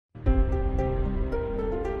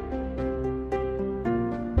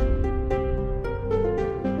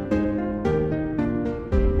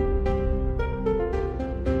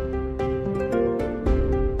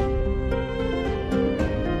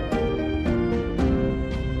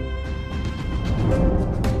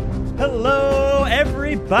Hello,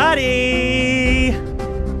 everybody!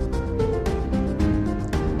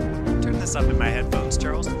 Turn this up in my headphones,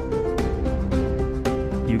 Charles.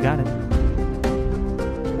 You got it.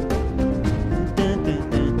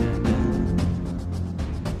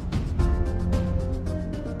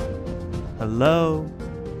 Hello,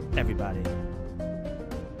 everybody.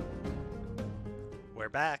 We're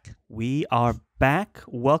back. We are back.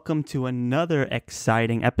 Welcome to another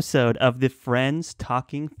exciting episode of the Friends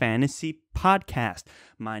Talking Fantasy podcast.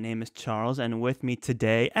 My name is Charles, and with me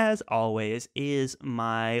today, as always, is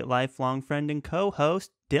my lifelong friend and co-host,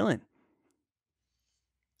 Dylan.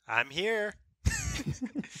 I'm here.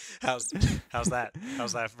 How's that?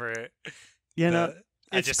 How's that for?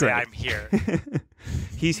 I just great. say I'm here.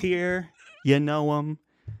 He's here. You know him.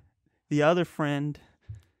 The other friend.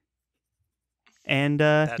 And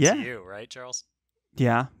That's yeah. you, right, Charles?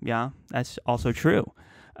 Yeah, that's also true.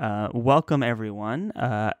 Welcome, everyone.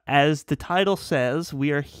 As the title says,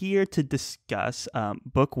 we are here to discuss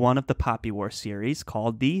Book 1 of the Poppy War series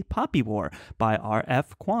called The Poppy War by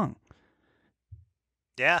R.F. Kuang.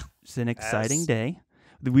 Yeah. It's an exciting day.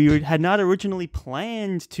 We had not originally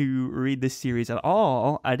planned to read this series at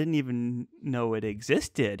all. I didn't even know it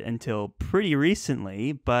existed until pretty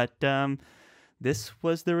recently, but this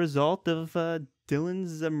was the result of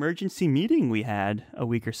Dylan's emergency meeting we had a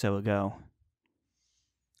week or so ago.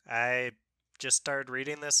 I just started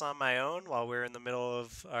reading this on my own while we were in the middle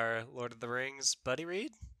of our Lord of the Rings buddy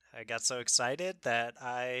read. I got so excited that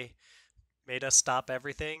I made us stop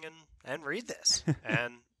everything and read this.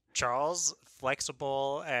 And Charles,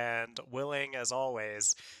 flexible and willing as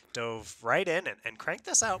always, dove right in and cranked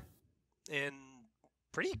this out in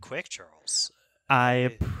pretty quick, Charles. I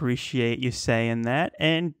appreciate you saying that.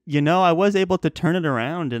 And, I was able to turn it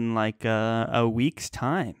around in like a week's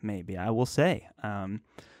time, maybe, I will say.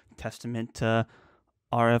 Testament to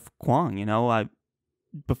R.F. Kuang.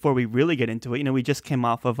 Before we really get into it, we just came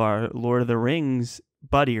off of our Lord of the Rings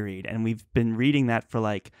buddy read, and we've been reading that for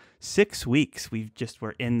like 6 weeks.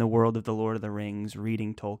 We're in the world of the Lord of the Rings,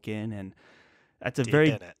 reading Tolkien, and that's a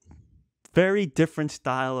very different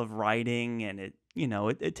style of writing, and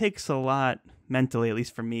it takes a lot mentally, at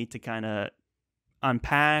least for me, to kind of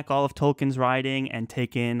unpack all of Tolkien's writing and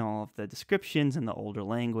take in all of the descriptions and the older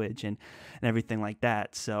language and everything like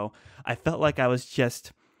that. So I felt like I was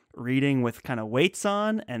just reading with kind of weights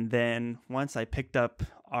on, and then once I picked up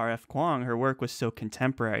R.F. Kuang, her work was so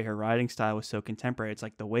contemporary, her writing style was so contemporary, it's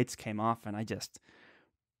like the weights came off and I just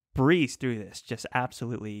breezed through this, just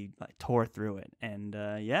absolutely like tore through it. And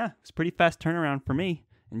it's a pretty fast turnaround for me.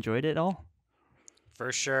 Enjoyed it all.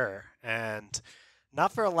 For sure. And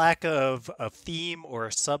not for a lack of a theme or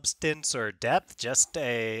substance or depth, just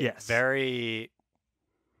a very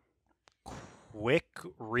quick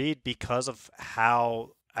read because of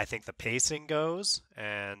how I think the pacing goes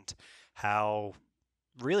and how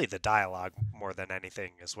really the dialogue more than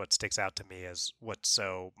anything is what sticks out to me as what's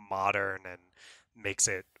so modern and makes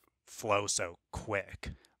it flow so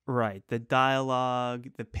quick. Right. The dialogue,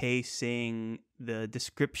 the pacing, the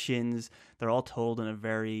descriptions, they're all told in a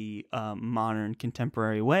very modern,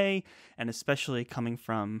 contemporary way, and especially coming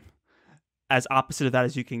from as opposite of that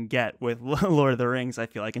as you can get with Lord of the Rings, I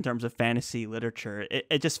feel like, in terms of fantasy literature.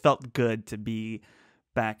 It just felt good to be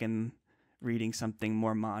back and reading something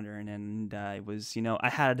more modern, and it was, I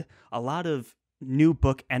had a lot of new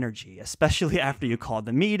book energy, especially after you called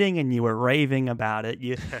the meeting and you were raving about it.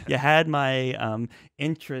 You had my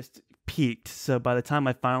interest peaked, so by the time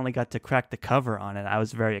I finally got to crack the cover on it, I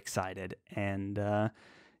was very excited, and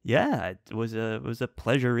it was a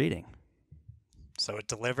pleasure reading. So it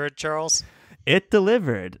delivered, Charles? It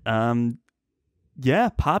delivered.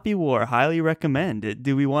 Poppy War, highly recommend.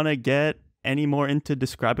 Do we want to get any more into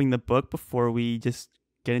describing the book before we just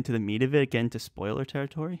get into the meat of it, get into spoiler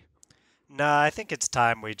territory? No, I think it's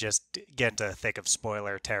time we just get into the thick of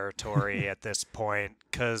spoiler territory at this point,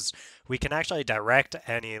 because we can actually direct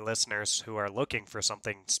any listeners who are looking for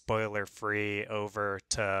something spoiler-free over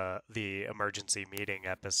to the emergency meeting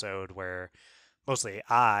episode where mostly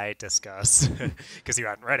I discuss, because you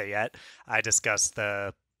haven't read it yet, I discuss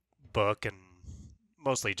the book and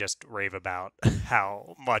mostly just rave about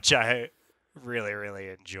how much I really, really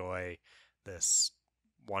enjoy this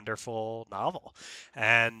wonderful novel,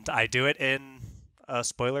 and I do it in a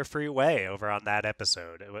spoiler-free way over on that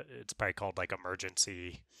episode. It's probably called like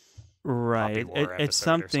emergency right Poppy War it's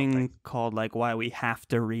something called like Why We Have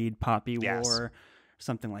to Read Poppy War,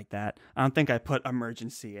 something like that. I don't think I put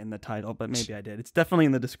emergency in the title, but maybe I did. It's definitely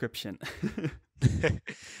in the description.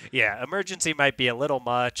 Yeah, emergency might be a little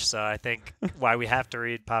much, so I think Why We Have to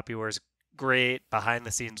Read Poppy War is great behind the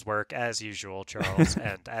scenes work as usual, Charles.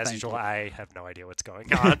 And as Thank usual, you. I have no idea what's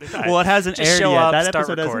going on. I Well, it hasn't just aired show yet. up, That start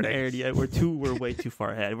episode hasn't recording. aired yet. We're way too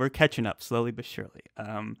far ahead. We're catching up slowly but surely.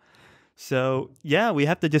 So yeah, we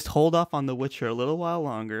have to just hold off on The Witcher a little while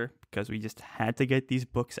longer because we just had to get these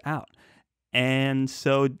books out. And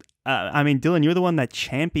so, I mean, Dylan, you're the one that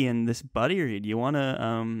championed this buddy read. You want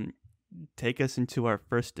to take us into our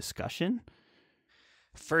first discussion?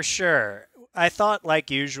 For sure. I thought,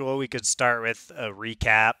 like usual, we could start with a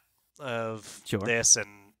recap of Sure. this,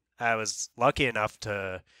 and I was lucky enough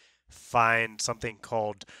to find something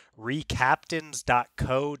called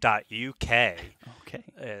recaptains.co.uk Okay.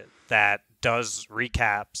 that does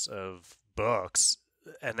recaps of books,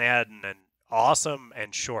 and they had an awesome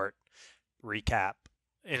and short recap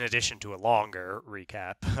in addition to a longer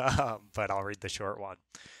recap, but I'll read the short one,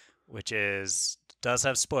 which does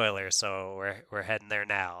have spoilers, so we're heading there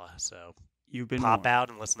now. So You've been pop warned. out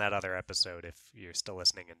and listen to that other episode if you're still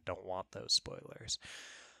listening and don't want those spoilers.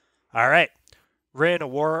 All right. Rin, a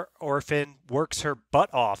war orphan, works her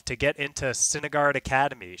butt off to get into Sinigard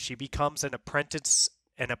Academy. She becomes an apprentice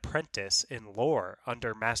in lore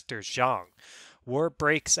under Master Zhang. War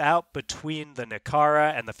breaks out between the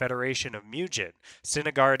Nikara and the Federation of Mugen.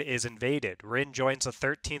 Sinigard is invaded. Rin joins the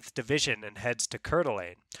 13th Division and heads to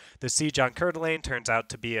Coeur The siege on Coeur turns out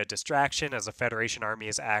to be a distraction as the Federation army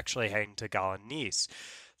is actually heading to Galanese.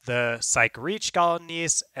 The Psyche reach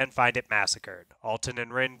Galanese and find it massacred. Alton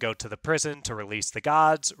and Rin go to the prison to release the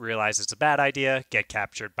gods, realize it's a bad idea, get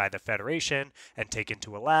captured by the Federation, and taken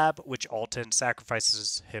to a lab, which Alton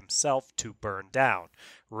sacrifices himself to burn down.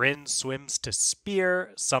 Rin swims to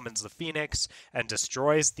Spear, summons the Phoenix, and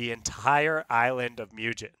destroys the entire island of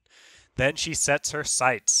Mugen. Then she sets her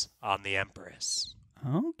sights on the Empress.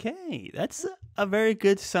 Okay, that's a very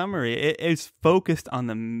good summary. It is focused on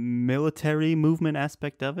the military movement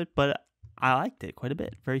aspect of it, but I liked it quite a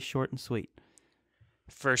bit. Very short and sweet.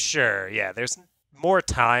 For sure, yeah. There's more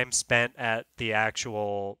time spent at the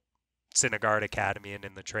actual Sinigard Academy and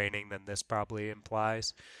in the training than this probably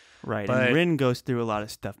implies. Right, But and Rin goes through a lot of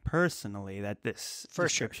stuff personally that this For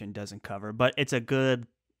description doesn't cover, but it's a good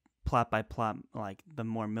plot by plot, like the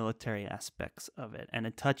more military aspects of it, and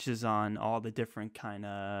it touches on all the different kind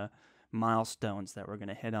of milestones that we're going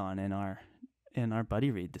to hit on in our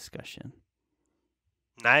buddy read discussion.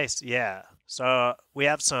 nice, yeah. So we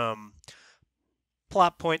have some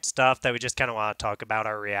plot point stuff that we just kind of want to talk about,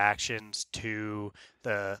 our reactions to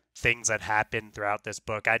the things that happen throughout this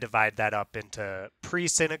book. I divide that up into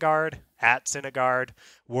pre-Sinigard, at Sinigard,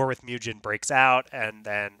 War with Mugen breaks out, and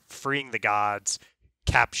then freeing the gods,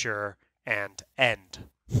 capture, and end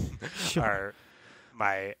Sure. are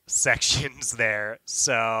my sections there.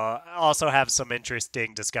 So I also have some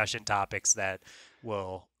interesting discussion topics that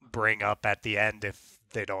we'll bring up at the end if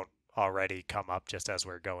they don't already come up just as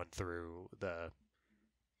we're going through the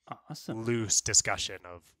Awesome. loose discussion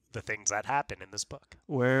of the things that happen in this book.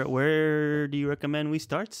 Where do you recommend we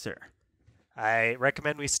start, sir? I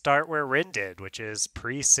recommend we start where Rin did, which is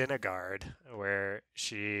pre-Sinigard, where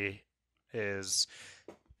she is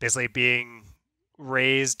basically being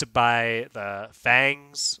raised by the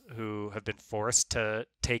Fangs, who have been forced to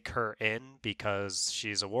take her in because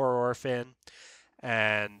she's a war orphan,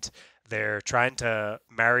 and they're trying to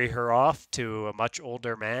marry her off to a much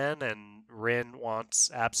older man, and Rin wants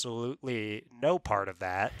absolutely no part of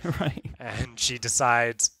that. Right. And she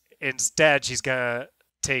decides instead she's going to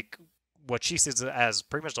take what she sees as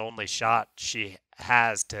pretty much the only shot she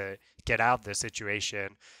has to get out of this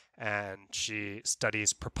situation. And she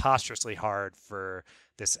studies preposterously hard for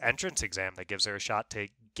this entrance exam that gives her a shot to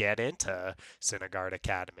get into Sinigard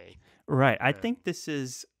Academy. Right. I think this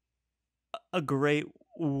is a great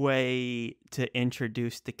way to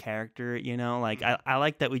introduce the character, you know? Like, I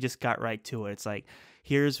like that we just got right to it. It's like,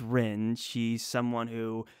 here's Rin. She's someone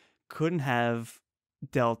who couldn't have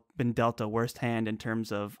been dealt a worst hand in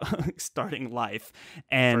terms of starting life.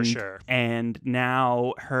 And, For sure. And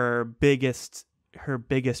now her biggest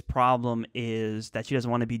problem is that she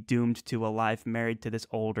doesn't want to be doomed to a life married to this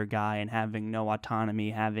older guy and having no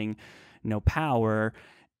autonomy, having no power.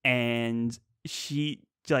 And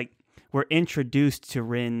we're introduced to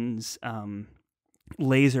Rin's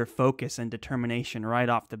laser focus and determination right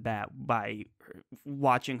off the bat by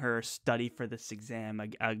watching her study for this exam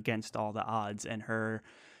against all the odds, and her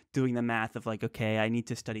doing the math of like, okay, I need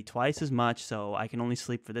to study twice as much, so I can only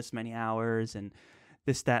sleep for this many hours, and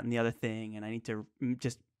this, that, and the other thing, and I need to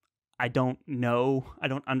I don't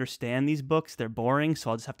understand these books. They're boring, so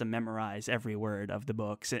I'll just have to memorize every word of the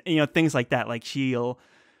books, and things like that. Like, she'll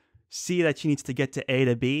see that she needs to get to A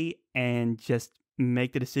to B and just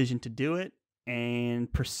make the decision to do it,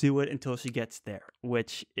 and pursue it until she gets there,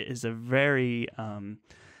 which is a very,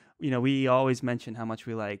 we always mention how much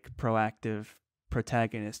we like proactive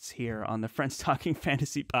protagonists here on the Friends Talking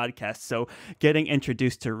Fantasy podcast. So getting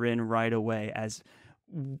introduced to Rin right away as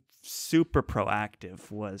super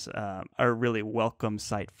proactive was a really welcome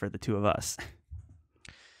sight for the two of us.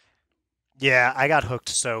 Yeah, I got hooked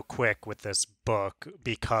so quick with this book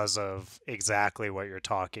because of exactly what you're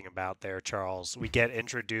talking about there, Charles. We get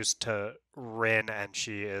introduced to Rin, and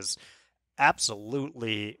she is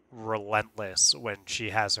absolutely relentless when she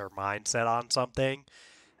has her mind set on something.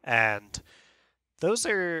 And those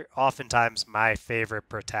are oftentimes my favorite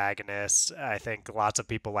protagonists. I think lots of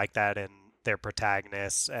people like that in their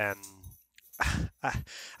protagonists. And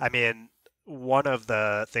I mean, one of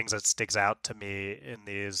the things that sticks out to me in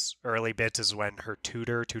these early bits is when her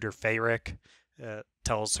Tutor Feyrick,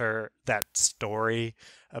 tells her that story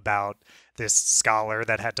about this scholar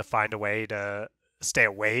that had to find a way to stay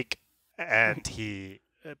awake, and he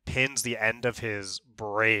pins the end of his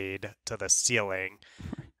braid to the ceiling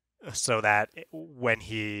so that when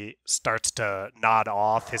he starts to nod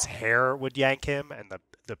off, his hair would yank him and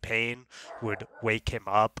the pain would wake him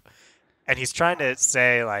up. And he's trying to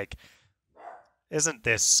say, like, isn't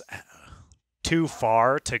this too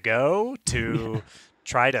far to go to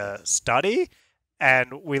try to study?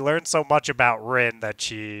 And we learn so much about Rin that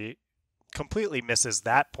she completely misses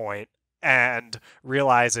that point and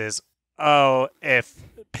realizes, oh, if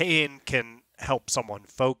pain can help someone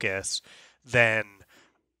focus, then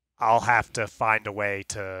I'll have to find a way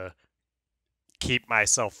to keep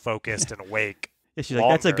myself focused and awake. Yeah, she's like,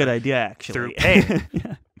 that's a good idea, actually. Through pain.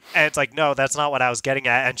 Yeah. And it's like, no, that's not what I was getting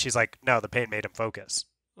at. And she's like, no, the pain made him focus.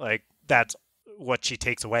 Like, that's what she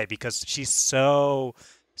takes away because she's so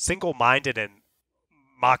single-minded and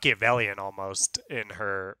Machiavellian almost in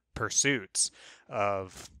her pursuits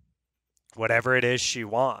of whatever it is she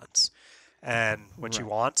wants. And when she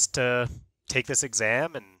wants to take this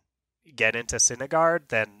exam and get into Synagard,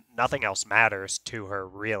 then nothing else matters to her,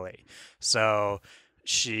 really. So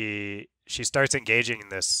she starts engaging in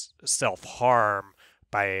this self-harm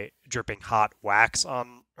by dripping hot wax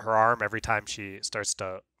on her arm every time she starts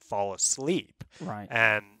to fall asleep. Right.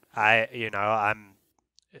 And I'm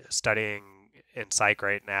studying in psych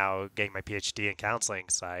right now, getting my PhD in counseling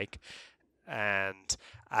psych, and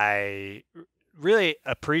I really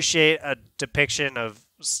appreciate a depiction of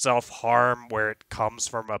self-harm where it comes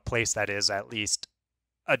from a place that is at least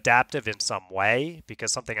adaptive in some way,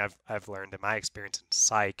 because something I've learned in my experience in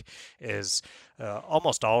psych is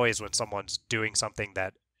almost always when someone's doing something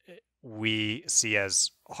that we see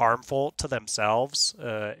as harmful to themselves,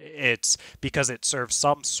 it's because it serves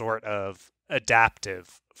some sort of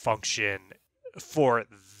adaptive function for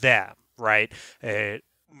them, right?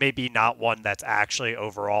 Maybe not one that's actually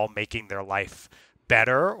overall making their life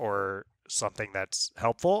better or something that's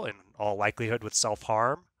helpful. In all likelihood with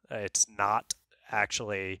self-harm, it's not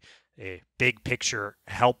actually a big picture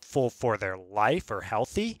helpful for their life or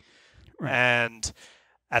healthy. Right. And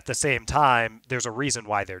at the same time, there's a reason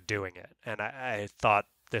why they're doing it. And I thought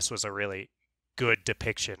this was a really good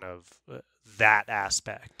depiction of that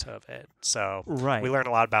aspect of it. So we learn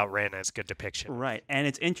a lot about Rin, and it's a good depiction. Right. And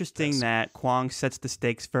it's interesting that Kwong sets the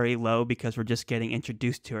stakes very low because we're just getting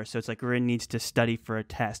introduced to her. So it's like Rin needs to study for a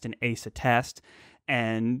test and ace a test.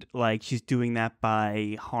 And like she's doing that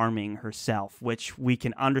by harming herself, which we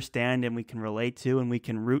can understand and we can relate to and we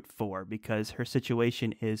can root for because her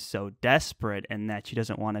situation is so desperate and that she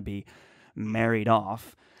doesn't want to be married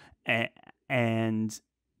off. And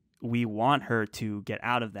we want her to get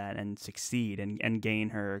out of that and succeed and gain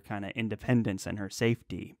her kind of independence and her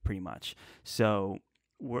safety pretty much. So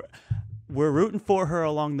we're rooting for her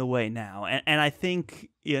along the way now. And I think,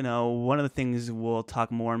 one of the things we'll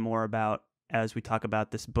talk more and more about as we talk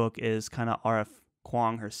about this book is kind of R.F.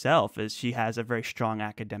 Kwong herself, is she has a very strong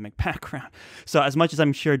academic background. So as much as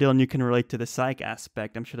I'm sure, Dylan, you can relate to the psych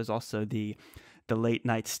aspect, I'm sure there's also the late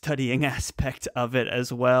night studying aspect of it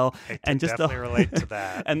as well. I can definitely relate to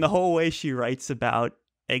that. And the whole way she writes about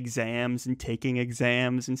exams and taking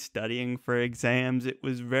exams and studying for exams, it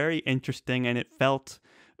was very interesting, and it felt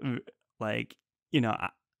like, I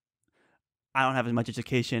don't have as much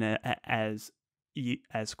education as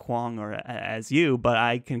Kwong or as you, but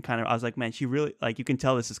I was like, man, she really, like, you can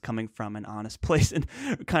tell this is coming from an honest place and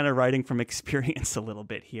kind of writing from experience a little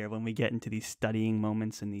bit here when we get into these studying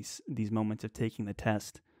moments and these moments of taking the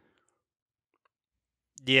test.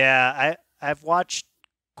 Yeah, I've watched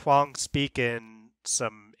Kwong speak in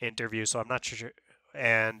some interviews, so I'm not sure,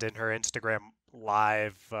 and in her Instagram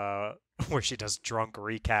live where she does drunk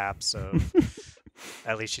recaps of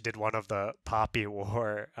at least she did one of the Poppy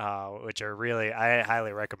War, which are really, I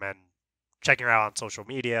highly recommend checking her out on social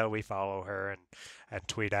media. We follow her and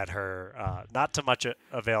tweet at her. Not to much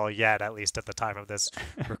avail yet, at least at the time of this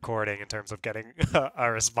recording, in terms of getting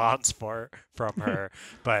a response from her.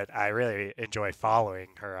 But I really enjoy following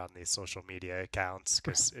her on these social media accounts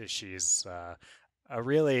because she's a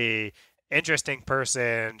really interesting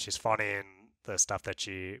person. She's funny in the stuff that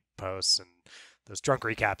she posts, and those drunk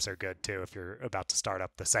recaps are good too if you're about to start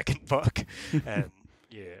up the second book and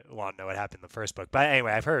you want to know what happened in the first book. But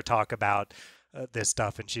anyway, I've heard her talk about this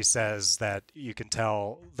stuff, and she says that you can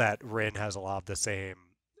tell that Rin has a lot of the same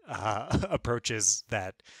approaches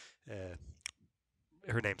that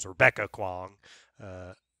her name's Rebecca Kwong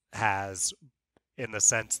has, in the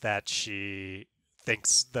sense that she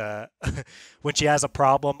thinks when she has a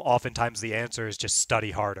problem, oftentimes the answer is just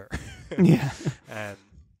study harder. Yeah. And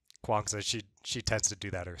Kwong says she tends to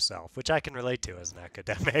do that herself, which I can relate to as an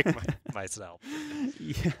academic myself.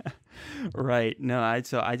 Yeah. Right. No, I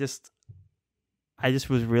just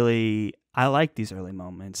was really, I like these early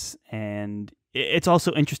moments, and it's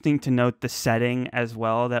also interesting to note the setting as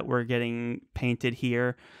well that we're getting painted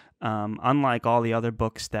here. Unlike all the other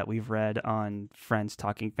books that we've read on Friends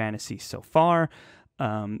Talking Fantasy so far,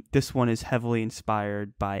 this one is heavily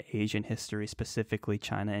inspired by Asian history, specifically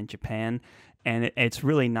China and Japan, and it's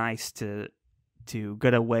really nice to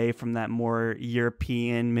get away from that more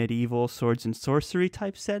European medieval swords and sorcery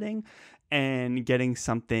type setting and getting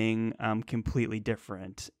something completely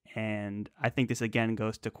different. And I think this again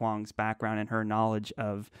goes to Kwong's background and her knowledge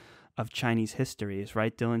of Chinese histories,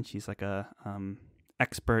 right, Dylan? She's like a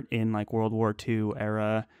expert in like World War II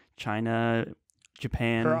era China,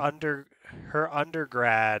 Japan. Her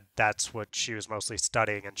undergrad, that's what she was mostly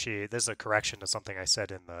studying, and this is a correction to something I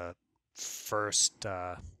said in the first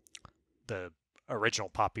the original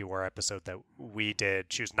Poppy War episode that we did.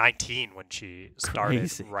 She was 19 when she started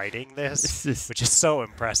Crazy. Writing this, which is so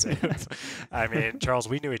impressive. I mean, Charles,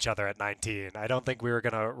 we knew each other at 19. I don't think we were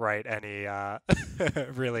going to write any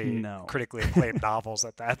really critically acclaimed novels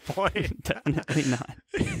at that point. Definitely not.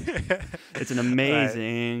 It's an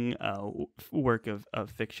amazing work of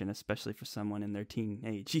fiction, especially for someone in their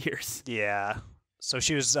teenage years. Yeah. So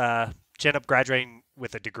she ended up graduating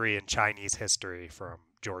with a degree in Chinese history from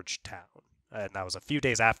Georgetown. And that was a few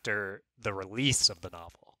days after the release of the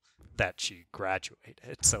novel that she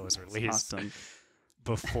graduated. So it was released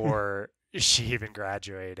before she even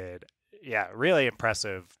graduated. Yeah, really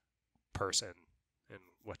impressive person in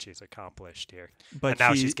what she's accomplished here. But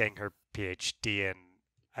now she's getting her PhD in,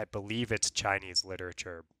 I believe it's Chinese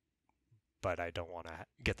literature, but I don't want to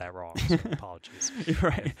get that wrong, so apologies.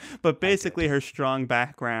 Right. But basically her strong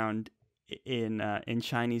background in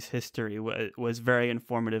Chinese history was very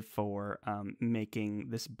informative for making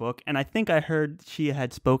this book. And I think I heard she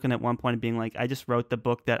had spoken at one point of being like, I just wrote the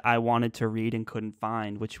book that I wanted to read and couldn't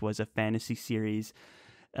find, which was a fantasy series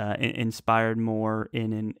inspired more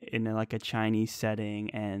in like a Chinese setting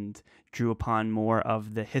and drew upon more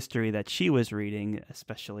of the history that she was reading,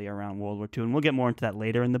 especially around World War II. And we'll get more into that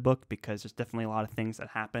later in the book because there's definitely a lot of things that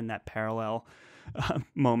happen that parallel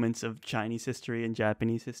moments of Chinese history and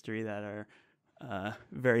Japanese history that are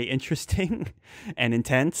very interesting and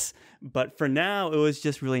intense. But for now, it was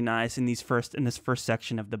just really nice in this first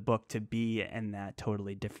section of the book to be in that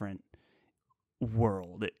totally different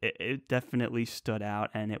world. It definitely stood out,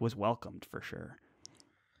 and it was welcomed for sure.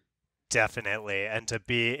 Definitely, and to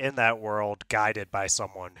be in that world guided by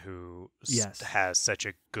someone who has such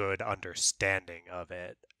a good understanding of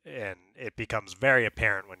it. And it becomes very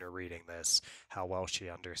apparent when you're reading this how well she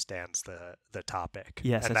understands the topic.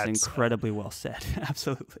 Yes, and that's incredibly well said.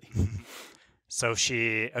 Absolutely. So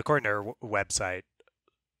she, according to her website,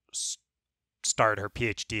 started her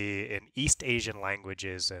PhD in East Asian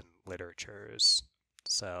languages and literatures.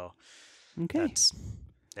 So,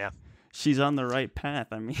 she's on the right path.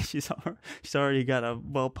 I mean, she's already got a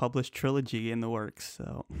well-published trilogy in the works,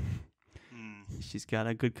 so she's got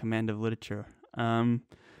a good command of literature.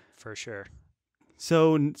 For sure.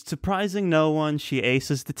 So, surprising no one, she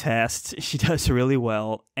aces the test. She does really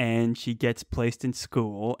well, and she gets placed in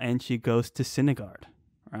school, and she goes to Sinigard.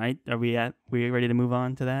 Right? Are we ready to move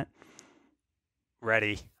on to that?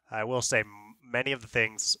 Ready. I will say many of the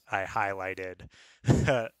things I highlighted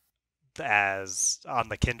as on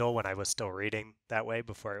the Kindle when I was still reading that way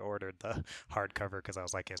before I ordered the hardcover because I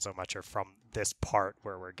was liking it so much are from this part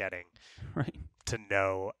where we're getting to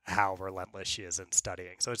know how relentless she is in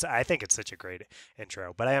studying. So I think it's such a great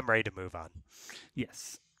intro, but I am ready to move on.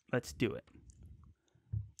 Yes, let's do it.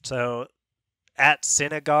 So at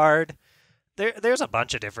Sinigard, there's a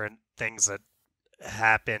bunch of different things that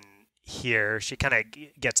happen here. She kind of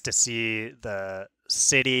gets to see the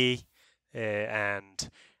city, and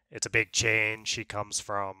it's a big change. She comes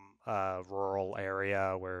from a rural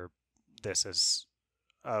area where this is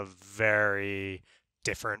a very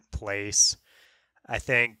different place. I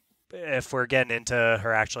think if we're getting into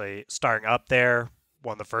her actually starting up there,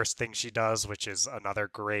 one of the first things she does, which is another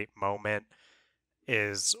great moment,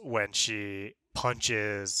 is when she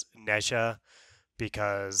punches Neja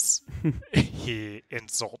because he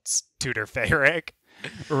insults Tutor Feyrick.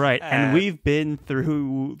 Right. And And we've been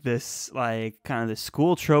through this, like, kind of the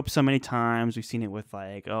school trope so many times. We've seen it with,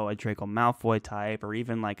 like, oh, a Draco Malfoy type, or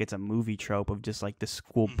even, like, it's a movie trope of just, like, the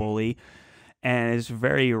school mhm, bully. And it's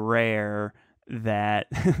very rare that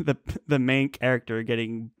the main character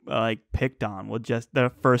getting, like, picked on will just,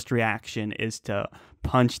 the first reaction is to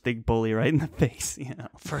punch the bully right in the face, you know?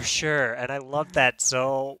 for sure. And I love that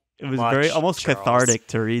so It was very, much, almost Charles. cathartic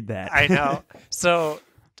to read that. I know. So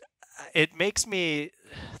it makes me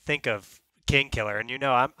think of King Killer, and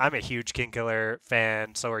I'm a huge King Killer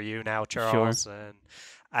fan. So are you now, Sure. Charles. And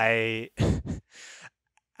I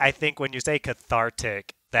I think when you say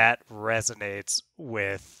cathartic, that resonates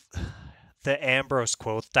with the Ambrose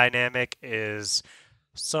Quoth dynamic. Is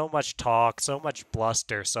so much talk, so much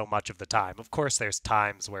bluster, so much of the time. Of course, there's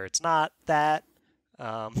times where it's not that,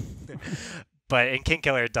 um, but in King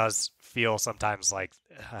Killer, it does feel sometimes like,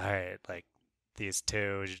 all right, like these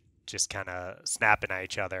two just kind of snapping at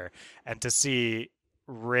each other, and to see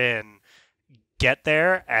Rin get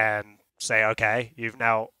there and say, okay, you've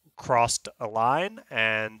now crossed a line,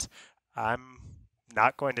 and I'm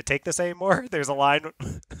not going to take this anymore. There's a line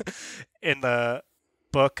in the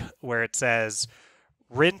book where it says,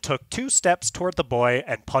 Rin took 2 steps toward the boy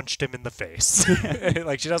and punched him in the face.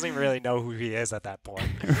 Like, she doesn't even really know who he is at that point.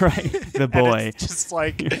 Right. The And boy. it's just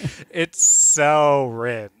like, it's so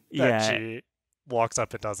Rin that Yeah. she walks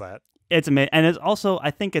up and does that. It's amazing, and it's also,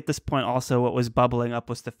 I think at this point also what was bubbling up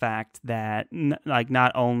was the fact that like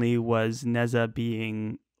not only was Neza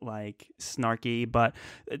being like snarky, but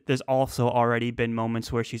there's also already been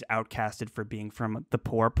moments where she's outcasted for being from the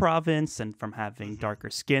poor province and from having Hmm. darker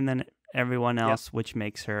skin than everyone Yep. else, which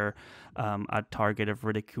makes her a target of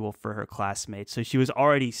ridicule for her classmates. So she was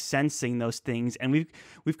already sensing those things, and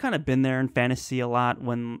we've kind of been there in fantasy a lot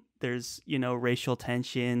when there's racial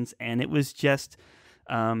tensions, and it was just.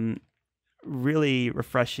 Really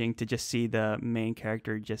refreshing to just see the main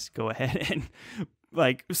character just go ahead and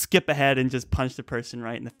like skip ahead and just punch the person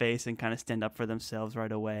right in the face and kind of stand up for themselves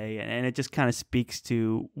right away. And it just kind of speaks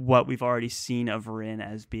to what we've already seen of Rin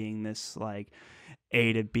as being this like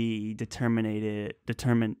A to B determined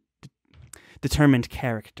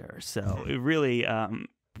character. So it really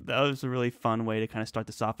that was a really fun way to kind of start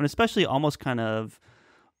this off, and especially almost kind of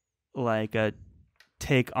like a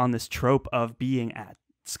take on this trope of being at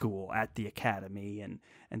school, at the academy, and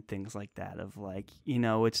things like that, of like,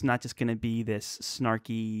 it's not just going to be this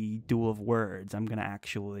snarky duel of words. I'm going to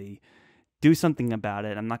actually do something about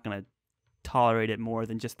it. I'm not going to tolerate it more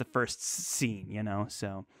than just the first scene,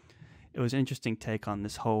 so it was an interesting take on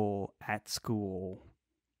this whole at school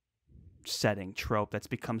setting trope that's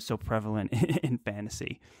become so prevalent in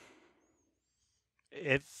fantasy.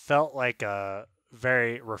 It felt like a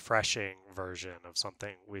very refreshing version of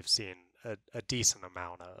something we've seen a decent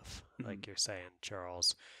amount of, Mhm. like you're saying,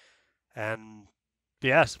 Charles. And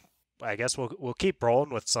yes, I guess we'll keep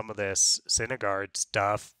rolling with some of this Syndergaard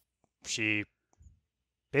stuff. She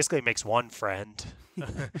basically makes one friend,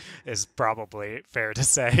 is probably fair to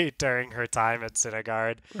say, during her time at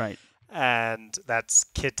Syndergaard, Right. and that's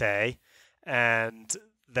Kite. And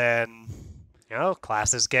then,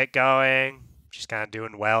 classes get going. She's kind of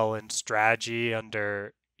doing well in strategy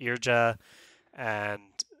under Irja, and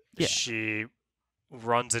Yeah. she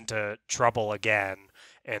runs into trouble again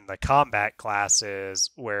in the combat classes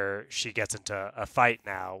where she gets into a fight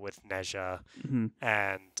now with Neja Hmm.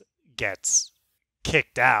 and gets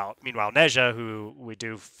kicked out. Meanwhile, Neja, who we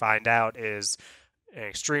do find out is an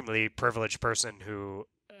extremely privileged person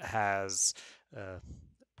has uh,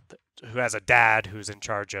 who has a dad who's in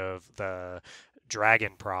charge of the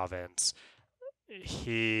Dragon Province.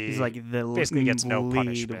 He's He like the basically gets no lead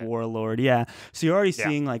punishment. warlord. Yeah. So you're already Yeah.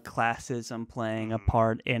 seeing like classism playing a Mhm.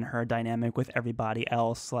 part in her dynamic with everybody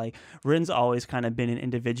else. Like Rin's always kind of been an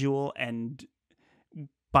individual, and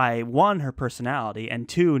by one, her personality, and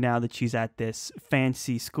two, now that she's at this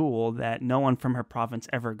fancy school that no one from her province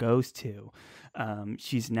ever goes to,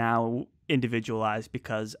 she's now individualized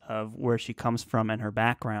because of where she comes from and her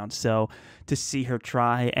background. So to see her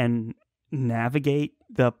try and navigate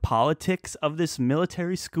the politics of this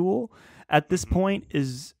military school at this Mhm. point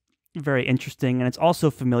is very interesting, and it's also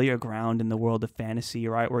familiar ground in the world of fantasy,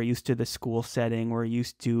 right? We're used to the school setting, we're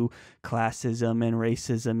used to classism and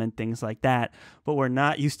racism and things like that, but we're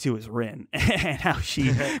not used to is Rin and how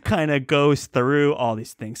she kind of goes through all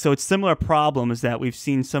these things. So it's similar problems that we've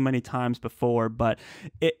seen so many times before, but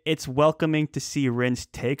it's welcoming to see Rin's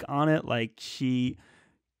take on it. Like,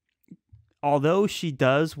 although she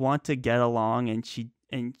does want to get along, and she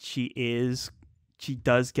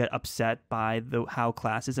does get upset by how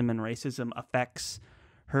classism and racism affects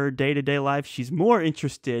her day-to-day life. She's more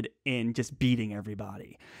interested in just beating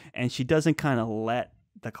everybody, and she doesn't kind of let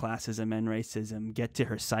the classism and racism get to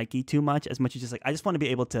her psyche too much, as much as just like, I just want to be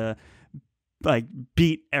able to like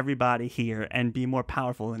beat everybody here and be more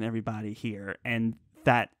powerful than everybody here. And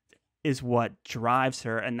that is what drives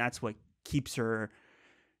her, and that's what keeps her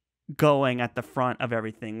going at the front of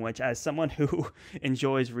everything, which, as someone who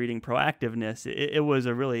enjoys reading proactiveness, it was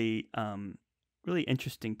a really really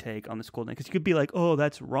interesting take on the school thing, because you could be like, oh,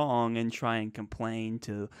 that's wrong, and try and complain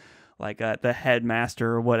to like the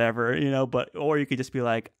headmaster or whatever, but or you could just be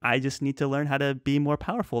like, I just need to learn how to be more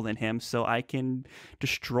powerful than him so I can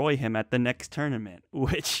destroy him at the next tournament,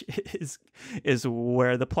 which is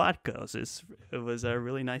where the plot goes. It was a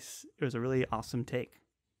really awesome take.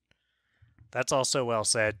 That's also well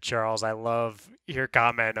said, Charles. I love your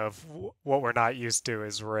comment of what we're not used to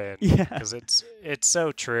is Rin, Yeah. because it's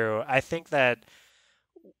so true. I think that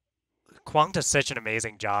Kwang does such an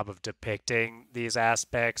amazing job of depicting these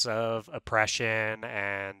aspects of oppression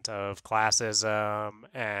and of classism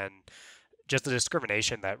and just the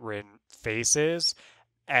discrimination that Rin faces,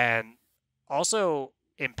 and also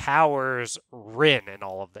empowers Rin in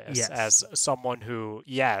all of this Yes. as someone who,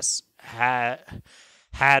 yes,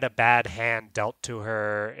 had a bad hand dealt to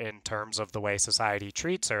her in terms of the way society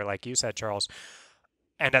treats her, like you said, Charles,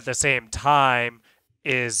 and at the same time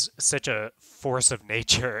is such a force of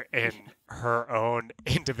nature in her own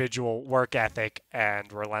individual work ethic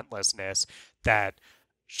and relentlessness that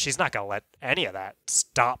she's not going to let any of that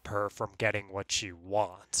stop her from getting what she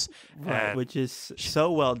wants. Right, And which is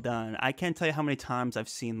so well done. I can't tell you how many times I've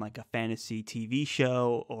seen like a fantasy TV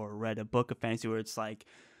show or read a book of fantasy where it's like,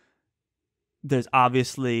 there's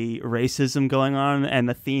obviously racism going on, and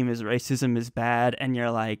the theme is racism is bad, and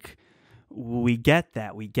you're like, we get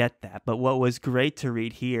that. But what was great to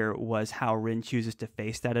read here was how Rin chooses to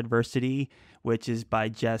face that adversity, which is by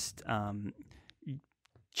just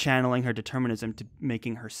channeling her determinism to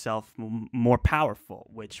making herself more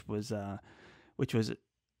powerful, which was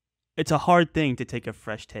it's a hard thing to take a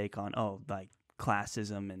fresh take on, like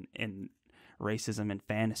classism and racism in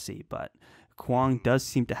fantasy, but Kwang does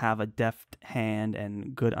seem to have a deft hand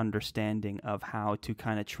and good understanding of how to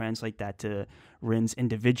kind of translate that to Rin's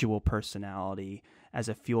individual personality as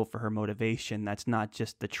a fuel for her motivation. That's not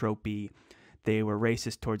just the tropey, they were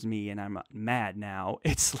racist towards me and I'm mad now.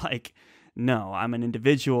 It's like, no, I'm an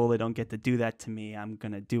individual. They don't get to do that to me. I'm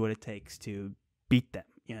going to do what it takes to beat them.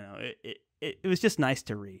 It was just nice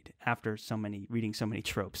to read after reading so many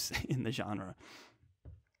tropes in the genre.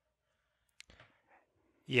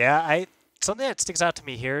 yeah, something that sticks out to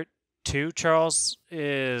me here too, Charles,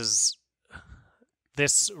 is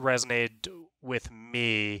this resonated with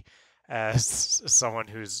me as someone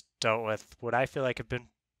who's dealt with what I feel like have been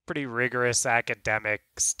pretty rigorous academic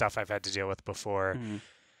stuff I've had to deal with before,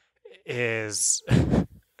 is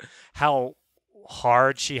how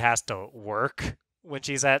hard she has to work when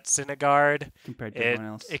she's at Synagard compared to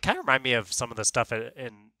everyone else. It kind of reminded me of some of the stuff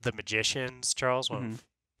in The Magicians, Charles.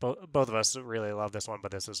 Both of us really love this one, but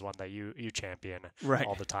this is one that you champion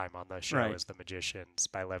all the time on the show, is The Magicians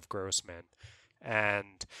by Lev Grossman.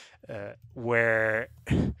 And where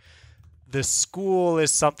the school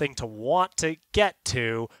is something to want to get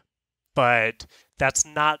to, but that's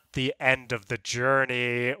not the end of the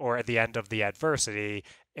journey or the end of the adversity.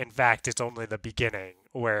 In fact, it's only the beginning,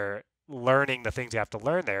 where learning the things you have to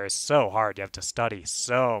learn there is so hard. You have to study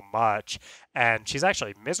so much. And she's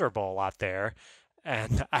actually miserable a lot there.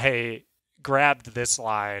 And I grabbed this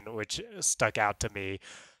line, which stuck out to me.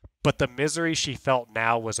 But the misery she felt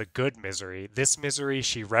now was a good misery. This misery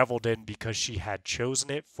she reveled in because she had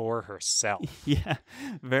chosen it for herself. Yeah,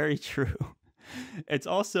 very true. It's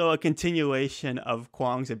also a continuation of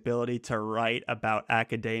Kwang's ability to write about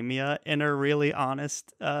academia in a really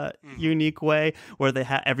honest, unique way, where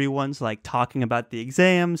everyone's like talking about the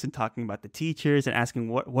exams and talking about the teachers and asking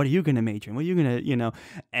what are you going to major in, what are you going to,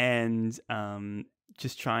 and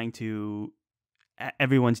just trying to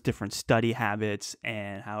everyone's different study habits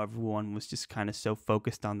and how everyone was just kind of so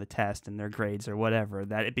focused on the test and their grades or whatever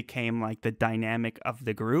that it became like the dynamic of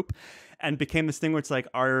the group and became this thing where it's like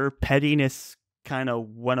our pettiness kind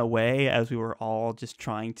of went away as we were all just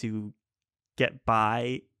trying to get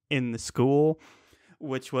by in the school,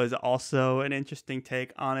 which was also an interesting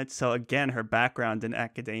take on it. So again, her background in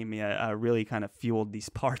academia really kind of fueled these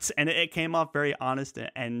parts, and it came off very honest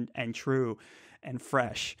and true and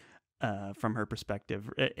fresh from her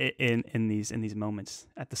perspective in these moments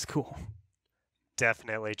at the school.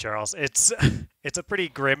 Definitely, Charles. It's a pretty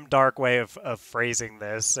grim, dark way of phrasing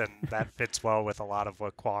this, and that fits well with a lot of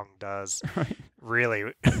what Kwong does Right.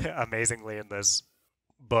 really amazingly in this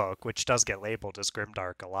book, which does get labeled as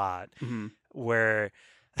grimdark a lot, Mm-hmm. where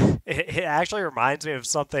it actually reminds me of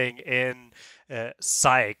something in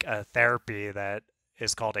psych therapy that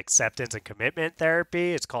is called acceptance and commitment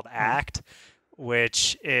therapy. It's called Mm-hmm. ACT,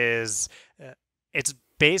 which is it's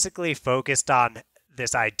basically focused on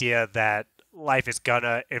this idea that life is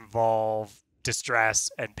gonna involve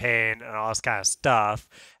distress and pain and all this kind of stuff,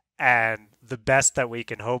 and the best that we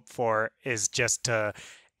can hope for is just to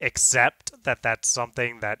accept that that's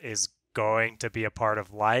something that is going to be a part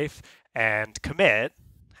of life and commit,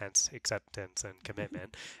 hence acceptance and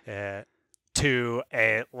commitment, to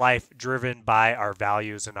a life driven by our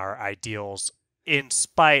values and our ideals, in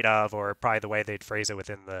spite of, or probably the way they'd phrase it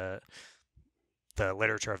within the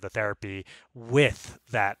literature of the therapy, with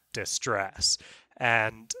that distress.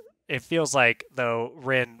 And it feels like, though,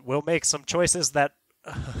 Rin will make some choices that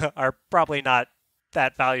are probably not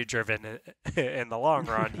that value driven in the long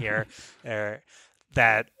run here,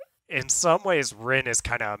 that in some ways Rin is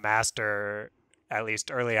kind of a master, at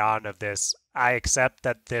least early on, of this. I accept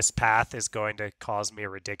that this path is going to cause me a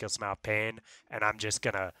ridiculous amount of pain, and I'm just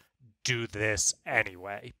going to do this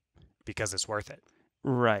anyway because it's worth it.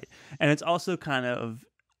 Right. And it's also kind of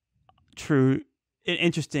true, an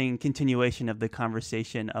interesting continuation of the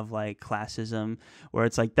conversation of like classism, where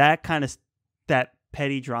it's like that kind of that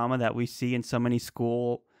petty drama that we see in so many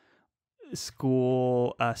school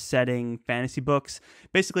setting fantasy books.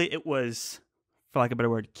 Basically, it was, for lack of a better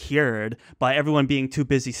word, cured by everyone being too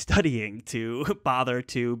busy studying to bother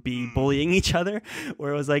to be bullying each other.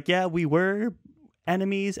 Where it was like, yeah, we were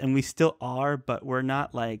enemies and we still are, but we're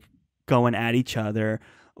not like going at each other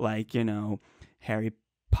like, Harry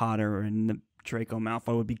Potter and the Draco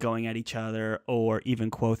Malfoy would be going at each other, or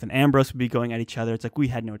even Quoth and Ambrose would be going at each other. It's like we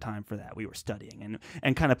had no time for that. We were studying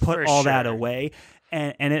and kind of put For all that sure. away.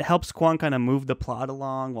 And it helps Kwon kind of move the plot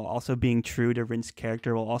along while also being true to Rin's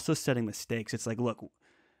character, while also setting the stakes. It's like, look,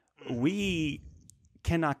 we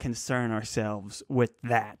cannot concern ourselves with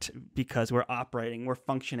that because we're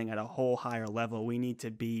functioning at a whole higher level. We need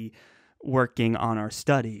to be working on our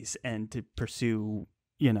studies and to pursue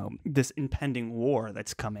this impending war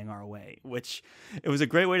that's coming our way, which it was a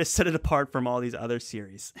great way to set it apart from all these other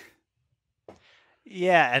series.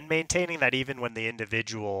 Yeah, and maintaining that even when the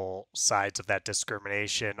individual sides of that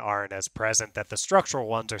discrimination aren't as present, that the structural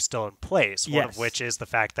ones are still in place. One of Yes. which is the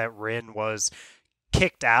fact that Rin was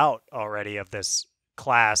kicked out already of this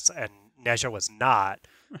class and Neja was not,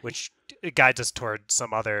 which guides us toward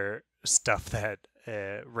some other stuff that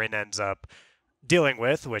Rin ends up dealing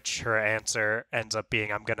with, which her answer ends up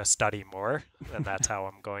being, I'm going to study more, and that's how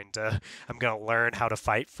I'm going to learn how to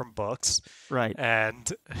fight from books. Right.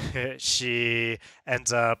 And she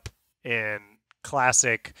ends up, in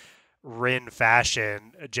classic Rin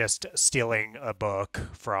fashion, just stealing a book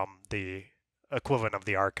from the equivalent of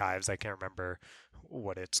the archives. I can't remember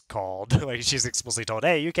what it's called. Like, she's explicitly told,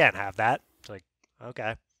 hey, you can't have that. It's like,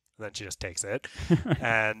 okay. And then she just takes it.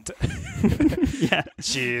 And Yeah.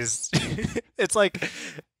 it's like,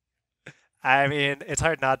 I mean, it's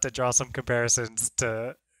hard not to draw some comparisons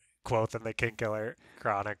to Quoth and the Kingkiller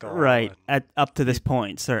Chronicle. Right. And Up to this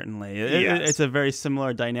point, certainly. Yes. It's a very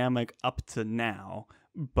similar dynamic up to now,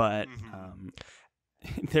 but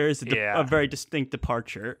there is a very distinct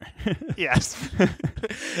departure. Yes.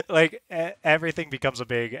 Like, everything becomes a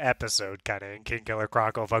big episode kind of in Kingkiller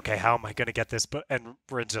Chronicle of, okay, how am I going to get this book? And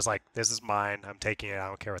Rin's just like, this is mine. I'm taking it. I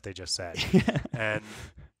don't care what they just said. And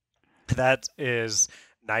that is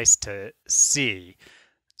nice to see.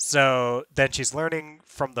 So then she's learning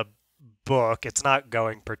from the book. It's not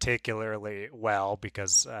going particularly well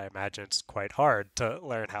because I imagine it's quite hard to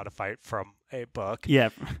learn how to fight from a book. Yeah.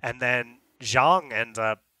 And then Zhang ends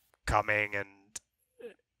up coming and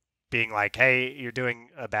being like, hey, you're doing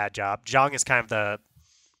a bad job. Zhang is kind of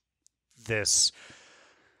this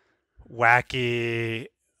wacky...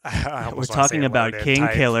 We're talking about king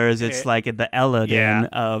killers. It's like the Eladin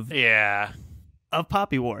of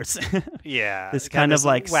Poppy Wars. Yeah. This kind of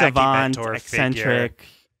like savant, eccentric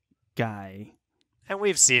figure. guy. And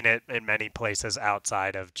we've seen it in many places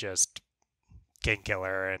outside of just King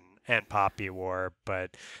Killer and Poppy War,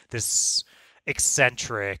 but this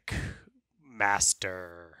eccentric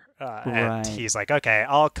master. And Right. he's like, okay,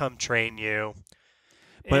 I'll come train you.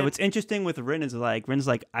 But And what's interesting with Rin is Rin's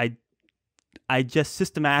like, I just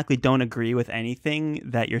systematically don't agree with anything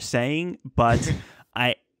that you're saying, but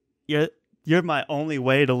I you're you're my only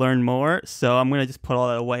way to learn more, so I'm gonna just put all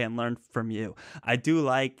that away and learn from you. I do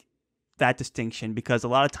like that distinction because a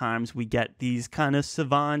lot of times we get these kind of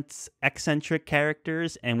savant, eccentric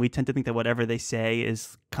characters, and we tend to think that whatever they say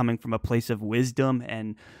is coming from a place of wisdom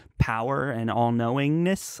and power and all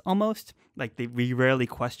knowingness almost. Like we rarely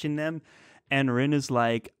question them. And Rin is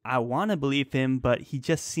like, I want to believe him, but he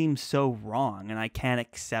just seems so wrong, and I can't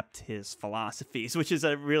accept his philosophies, which is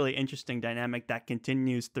a really interesting dynamic that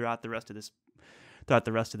continues throughout the rest of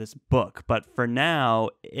this book. But for now,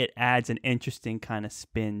 it adds an interesting kind of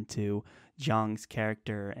spin to Zhang's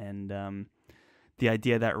character, and the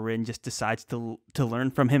idea that Rin just decides to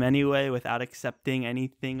learn from him anyway without accepting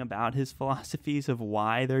anything about his philosophies of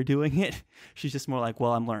why they're doing it. She's just more like,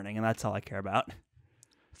 well, I'm learning, and that's all I care about.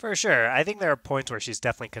 for sure, I think there are points where she's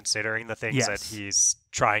definitely considering the things that Yes. he's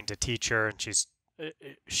trying to teach her, and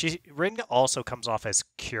Rin also comes off as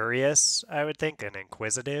curious, I would think, and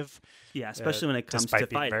inquisitive, Yeah, especially when it comes to despite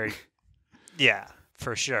being fighting. very yeah,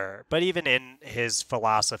 for sure. But even in his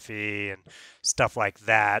philosophy and stuff like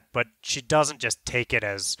that, but she doesn't just take it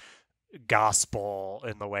as gospel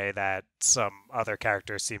in the way that some other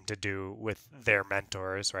characters seem to do with their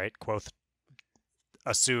mentors, right? Quoth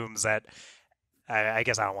assumes that I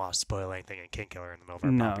guess I don't want to spoil anything in Kingkiller in the middle of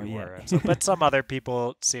our No, Poppy yeah. War episode, but some other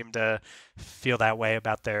people seem to feel that way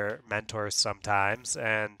about their mentors sometimes.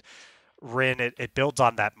 And Rin, it builds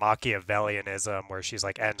on that Machiavellianism where she's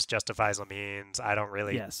like, ends justifies the means. I don't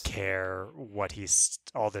really Yes. care what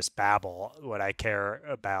all this babble. What I care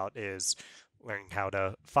about is learning how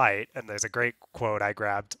to fight. And there's a great quote I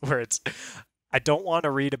grabbed where it's, I don't want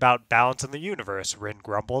to read about balance in the universe, Rin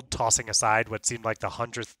grumbled, tossing aside what seemed like the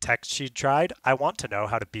 100th text she'd tried. I want to know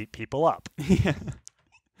how to beat people up. Yeah.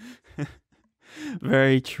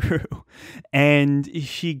 Very true. And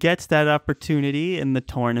she gets that opportunity in the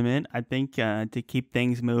tournament, I think, to keep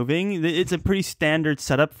things moving. It's a pretty standard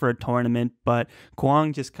setup for a tournament, but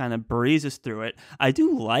Kwong just kind of breezes through it. I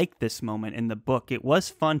do like this moment in the book. It was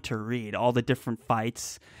fun to read all the different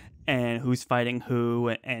fights and who's fighting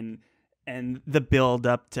who, and the build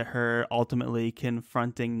up to her ultimately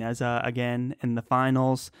confronting Neza again in the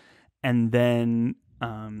finals, and then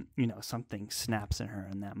something snaps in her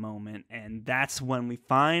in that moment, and that's when we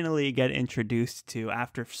finally get introduced to,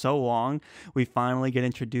 after so long, we finally get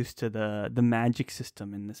introduced to the magic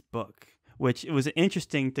system in this book, which it was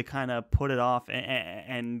interesting to kind of put it off,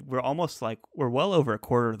 and we're almost like we're well over a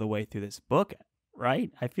quarter of the way through this book, right?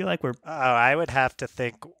 I feel like we're Oh, I would have to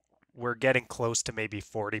think we're getting close to maybe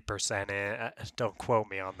 40% in. Don't quote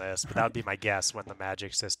me on this, but that would right. be my guess when the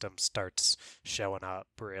magic system starts showing up,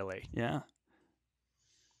 really. Yeah.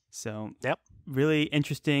 So Yep. really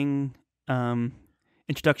interesting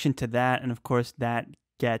introduction to that, and of course that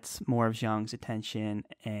gets more of Zhang's attention,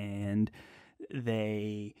 and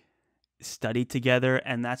they study together,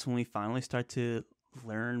 and that's when we finally start to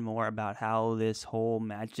learn more about how this whole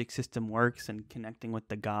magic system works and connecting with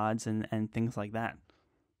the gods and things like that.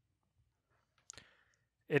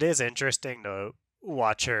 It is interesting to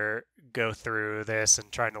watch her go through this and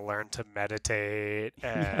trying to learn to meditate,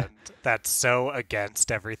 Yeah. and that's so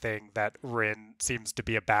against everything that Rin seems to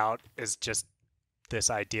be about, is just this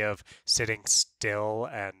idea of sitting still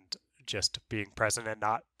and just being present and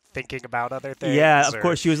not thinking about other Yeah, things of or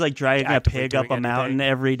course she was like driving a actively pig up doing a mountain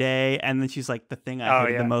anything. every day, and then she's like, the thing I Oh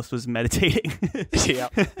hated the yeah. most was meditating.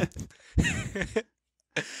 Yep.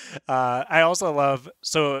 I also love,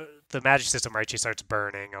 so the magic system, right? She starts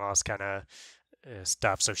burning and all this kind of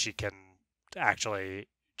stuff, so she can actually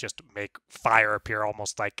just make fire appear,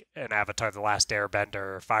 almost like an Avatar: The Last Airbender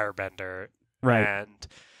or Firebender, Right. and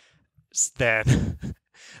then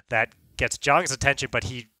that gets Zhang's attention, but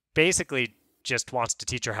he basically just wants to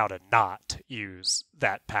teach her how to not use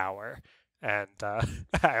that power. And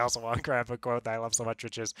I also want to grab a quote that I love so much,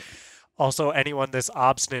 which is, also, anyone this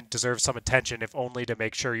obstinate deserves some attention, if only to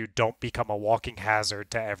make sure you don't become a walking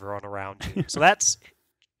hazard to everyone around you. So that's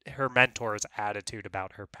her mentor's attitude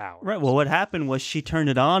about her Right. Well, powers. what happened was she turned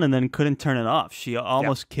it on and then couldn't turn it off. She Yep.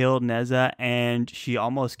 almost killed Neza, and she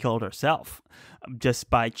almost killed herself just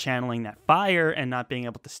by channeling that fire and not being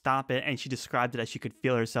able to stop it. And she described it as she could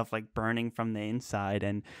feel herself like burning from the inside,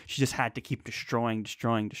 and she just had to keep destroying.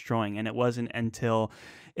 And it wasn't until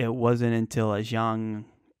a Zhang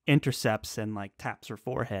intercepts and like taps her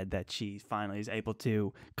forehead that she finally is able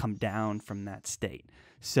to come down from that state.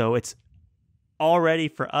 So it's already,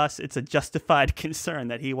 for us, it's a justified concern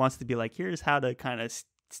that he wants to be like, here's how to kind of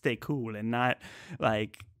stay cool and not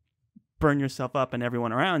like burn yourself up and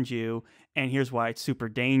everyone around you. And here's why it's super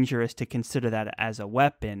dangerous to consider that as a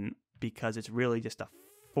weapon, because it's really just a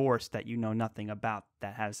force that you know nothing about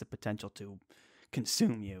that has the potential to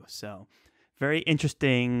consume you. So very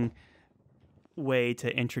interesting way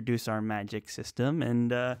to introduce our magic system,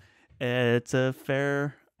 and it's a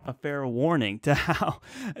fair warning to how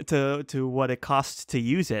to what it costs to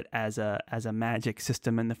use it as a magic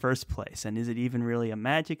system in the first place. And is it even really a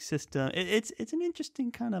magic system? It's an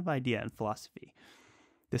interesting kind of idea in philosophy,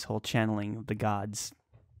 this whole channeling of the gods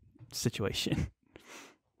situation.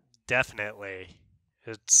 Definitely.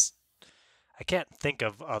 I can't think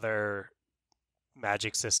of other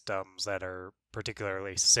magic systems that are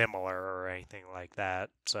particularly similar or anything like that.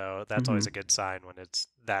 So that's Hmm. always a good sign when it's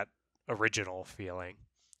that original feeling.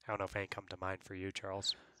 I don't know if any come to mind for you,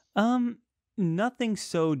 Charles. Um, Nothing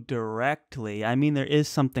so directly. I mean, there is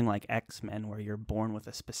something like X-Men where you're born with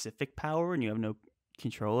a specific power and you have no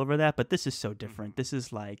control over that, but this is so different. Hmm. This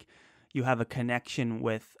is like you have a connection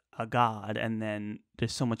with a god, and then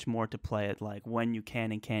there's so much more to play it, like when you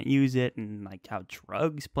can and can't use it, and like how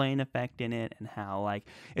drugs play an effect in it, and how like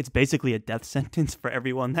it's basically a death sentence for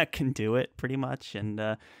everyone that can do it, pretty much.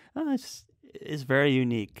 And it's very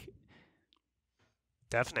unique.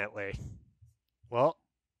 Definitely. Well,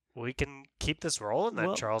 we can keep this rolling then,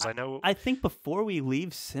 Well, Charles. I know. I think before we leave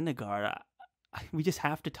Synagard, we just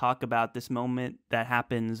have to talk about this moment that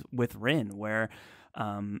happens with Rin, where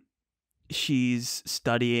um, she's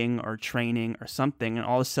studying or training or something, and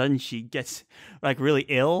all of a sudden she gets like really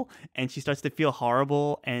ill and she starts to feel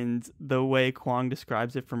horrible. And the way Kwong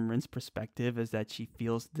describes it from Rin's perspective is that she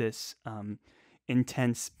feels this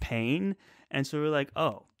intense pain. And so we're like,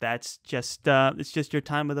 oh, that's just it's just your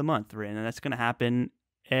time of the month, Rin, and that's gonna happen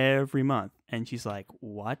every month. And she's like,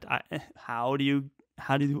 what? How do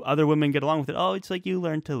other women get along with it? Oh, it's like you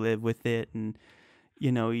learn to live with it, and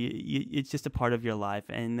it's just a part of your life.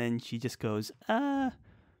 And then she just goes, I'm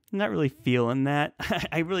not really feeling that.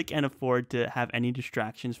 I really can't afford to have any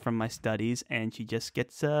distractions from my studies. And she just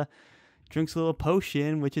gets drinks a little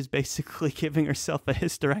potion, which is basically giving herself a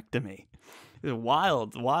hysterectomy.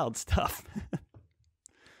 Wild stuff.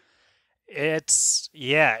 It's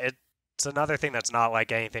another thing that's not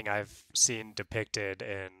like anything I've seen depicted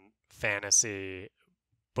in fantasy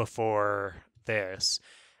before this.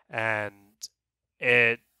 And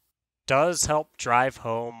it does help drive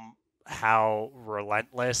home how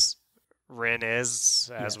relentless Rin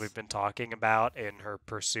is, as we've Yes. been talking about, in her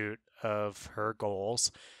pursuit of her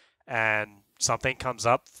goals. And something comes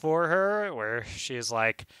up for her where she's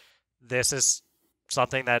like, this is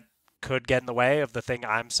something that could get in the way of the thing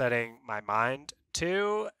I'm setting my mind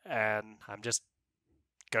to, and I'm just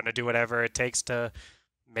going to do whatever it takes to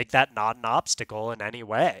make that not an obstacle in any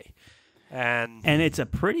way. And And it's a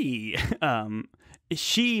pretty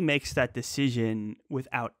she makes that decision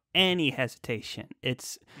without any hesitation.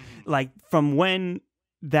 It's mhm, like from when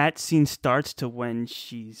that scene starts to when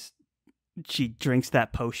she drinks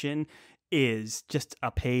that potion is just a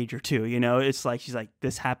page or two. It's like she's like,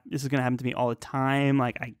 this is gonna happen to me all the time.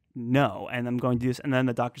 Like, I know, and I'm going to do this. And then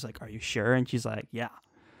the doctor's like, are you sure? And she's like, yeah.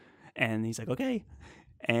 And he's like, okay.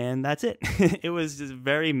 And that's it. It was just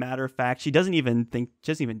very matter of fact. She doesn't even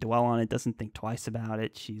dwell on it, doesn't think twice about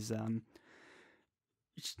it. She's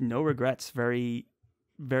no regrets, very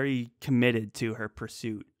very committed to her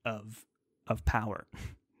pursuit of power.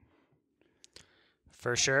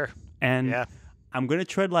 for sure. And Yeah. I'm going to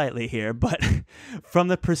tread lightly here, but from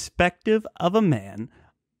the perspective of a man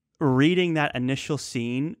reading that initial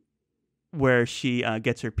scene where she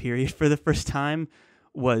gets her period for the first time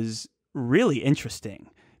was really interesting,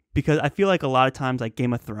 because I feel like a lot of times like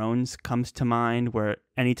Game of Thrones comes to mind, where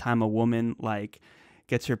anytime a woman like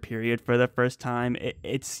gets her period for the first time,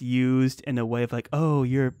 it's used in a way of like, oh,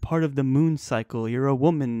 you're part of the moon cycle, you're a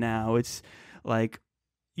woman now. It's like,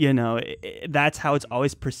 that's how it's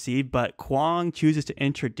always perceived. But Kwong chooses to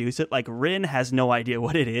introduce it. Like, Rin has no idea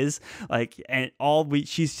what it is. Like, and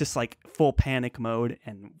she's just like full panic mode,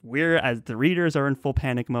 and we're, as the readers, are in full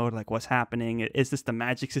panic mode. Like, what's happening? Is this the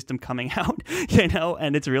magic system coming out?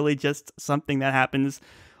 And it's really just something that happens.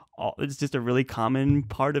 It's just a really common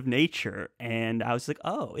part of nature. And I was like,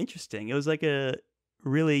 oh, interesting. It was like a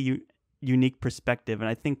really unique perspective. And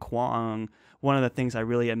I think Kwong, one of the things I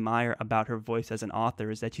really admire about her voice as an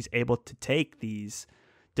author is that she's able to take these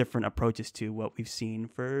different approaches to what we've seen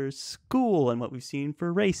for school and what we've seen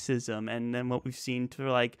for racism, and then what we've seen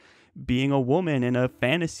for like being a woman in a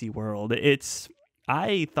fantasy world.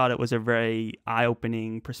 I thought it was a very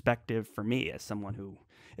eye-opening perspective for me as someone who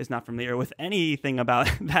is not familiar with anything about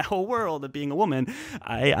that whole world of being a woman,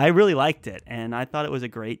 I really liked it, and I thought it was a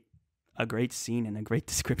great scene and a great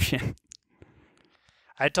description.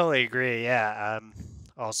 I totally agree. Yeah.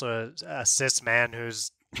 Also a cis man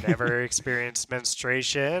who's never experienced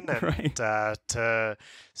menstruation, Right. and to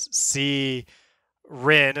see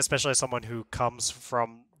Rin, especially someone who comes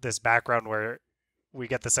from this background where we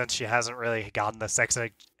get the sense she hasn't really gotten the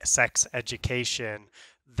sex education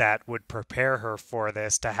that would prepare her for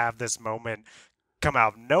this, to have this moment come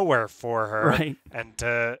out of nowhere for her, Right. and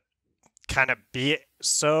to kind of be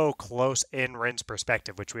so close in Rin's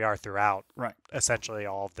perspective, which we are throughout Right. essentially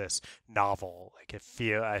all of this novel. Like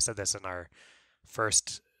I said this in our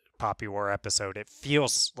first Poppy War episode, it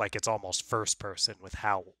feels like it's almost first person with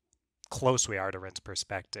how close we are to Rin's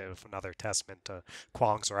perspective, another testament to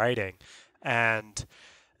Kwong's writing. And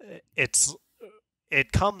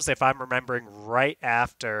it comes, if I'm remembering, right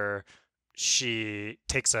after she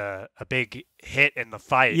takes a big hit in the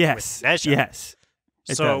fight with Yes. Nezha. Yes.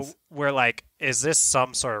 It So does. we're like, is this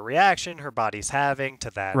some sort of reaction her body's having to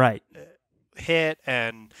that Right. hit?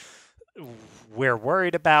 And we're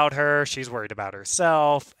worried about her. She's worried about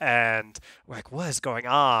herself. And we're like, what is going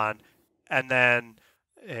on? And then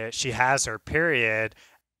she has her period,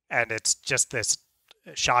 and it's just this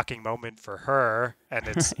shocking moment for her. And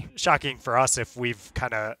it's Right. shocking for us if we've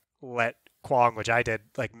kind of let Kwong, which I did,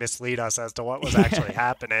 like mislead us as to what was Yeah. actually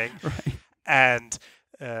happening. Right. And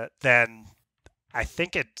then I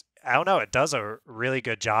think I don't know, it does a really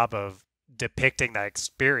good job of depicting that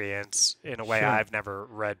experience in a way Sure. I've never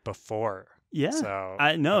read before. Yeah. So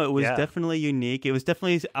I know it was yeah. definitely unique. It was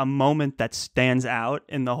definitely a moment that stands out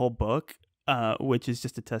in the whole book, which is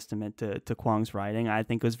just a testament to Kwong's writing. I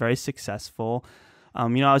think it was very successful. I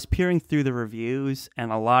was peering through the reviews,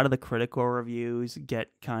 and a lot of the critical reviews get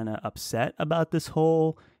kind of upset about this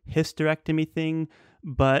whole hysterectomy thing.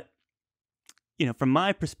 But, from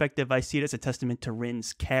my perspective, I see it as a testament to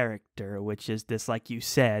Rin's character, which is this, like you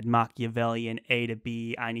said, Machiavellian A to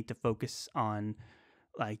B. I need to focus on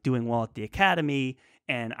like doing well at the academy,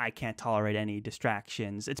 and I can't tolerate any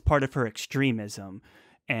distractions. It's part of her extremism,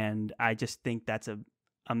 and I just think that's a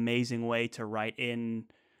amazing way to write in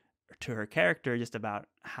to her character, just about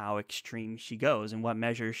how extreme she goes and what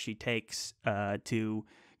measures she takes to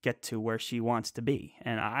get to where she wants to be.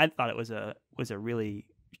 And I thought it was a really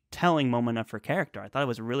telling moment of her character. I thought it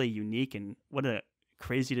was really unique, and what a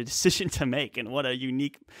crazy decision to make, and what a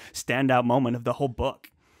unique standout moment of the whole book.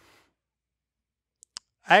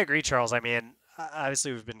 I agree, Charles. I mean,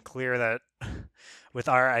 obviously we've been clear that with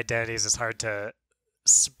our identities, it's hard to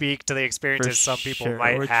speak to the experiences some people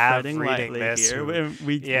might We're have treading reading lightly this. here.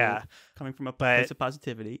 Yeah, Coming from a but place of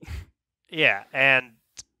positivity. yeah, and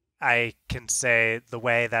I can say the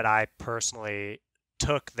way that I personally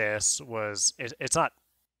took this was it's not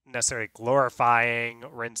necessarily glorifying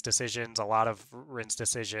Rin's decisions. A lot of Rin's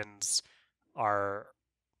decisions are,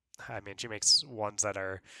 I mean, she makes ones that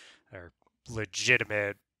are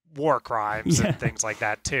legitimate war crimes Yeah. and things like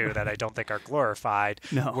that too, that I don't think are glorified.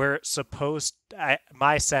 No. We're supposed,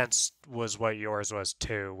 my sense was what yours was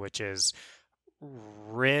too, which is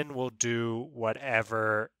Rin will do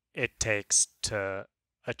whatever it takes to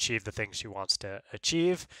achieve the things she wants to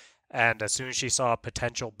achieve. And as soon as she saw a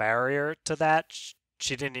potential barrier to that,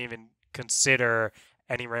 she didn't even consider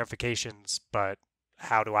any ramifications, but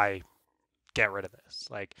how do I get rid of this?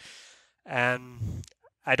 And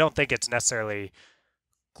I don't think it's necessarily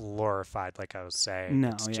glorified, like I was saying. No,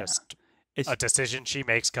 it's yeah. just It's a decision she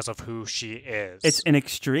makes because of who she is. it's an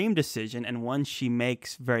extreme decision, and one she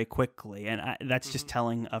makes very quickly, and that's just Mhm.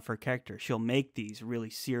 telling of her character. She'll make these really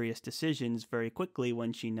serious decisions very quickly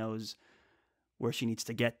when she knows where she needs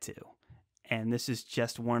to get to. And this is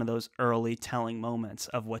just one of those early telling moments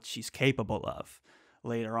of what she's capable of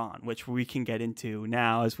later on, which we can get into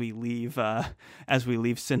now as we leave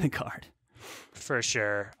Synecard. For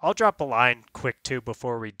sure. I'll drop a line quick too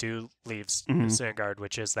before we do leave Mhm. Singard,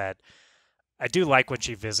 which is that I do like when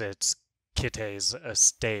she visits Kitte's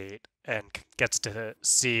estate and gets to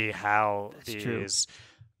see how That's true. these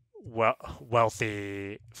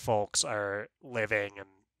wealthy folks are living, and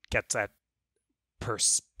gets that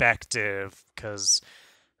perspective, because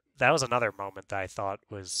that was another moment that I thought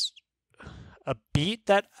was a beat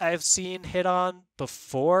that I've seen hit on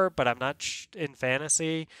before, but I'm not in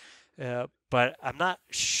fantasy. But I'm not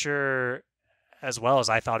sure as well as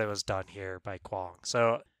I thought it was done here by Kwong.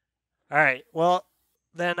 So, all right, well,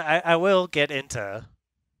 then I will get into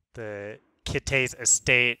the Kitte's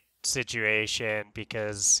estate situation,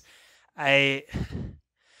 because I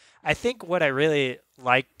think what I really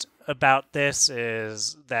liked about this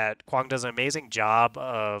is that Kwong does an amazing job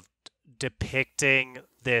of depicting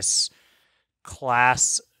this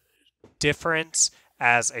class difference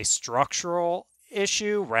as a structural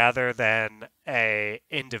issue rather than a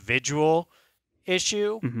individual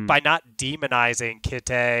issue by not demonizing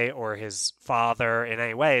Kite or his father in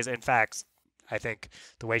any ways. In fact, I think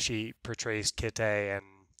the way she portrays Kite and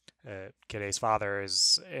Kite's father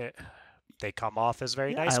is they come off as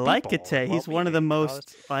very nice I people. like Kite. He's one of the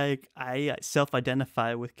most, you know? like, I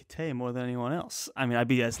self-identify with Kite more than anyone else. I mean, I'd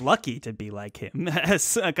be as lucky to be like him.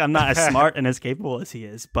 I'm not as smart and as capable as he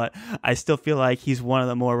is, but I still feel like he's one of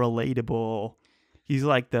the more relatable. He's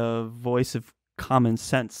like the voice of common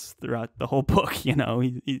sense throughout the whole book, you know.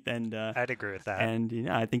 I'd agree with that. And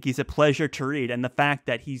I think he's a pleasure to read. And the fact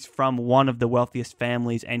that he's from one of the wealthiest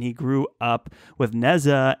families and he grew up with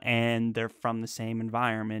Neza and they're from the same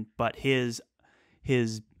environment, but his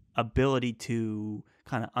ability to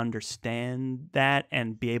kind of understand that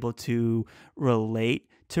and be able to relate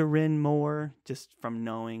to Rin more, just from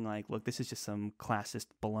knowing, like, look, this is just some classist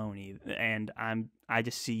baloney, and I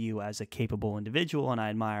just see you as a capable individual, and I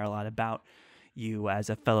admire a lot about you as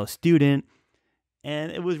a fellow student,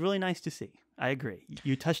 and it was really nice to see. I agree.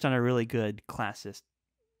 You touched on a really good classist,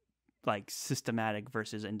 like, systematic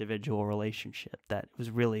versus individual relationship that was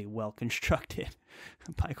really well constructed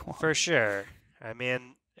by Kwon. For sure. I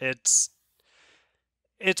mean, it's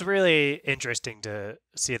really interesting to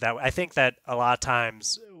see it that way. I think that a lot of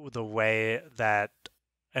times the way that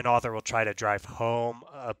an author will try to drive home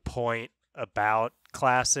a point about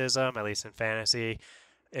classism, at least in fantasy,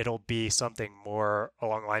 it'll be something more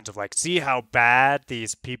along the lines of, like, see how bad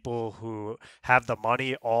these people who have the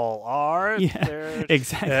money all are. Yeah,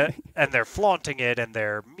 exactly. And they're flaunting it, and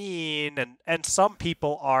they're mean, and some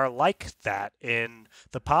people are like that in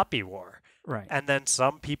the Poppy War. Right. And then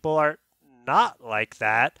some people are not like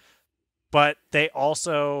that, but they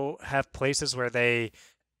also have places where they,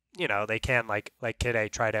 you know, they can, like Kide,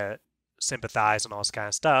 try to sympathize and all this kind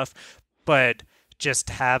of stuff, but just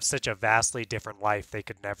have such a vastly different life, they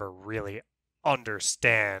could never really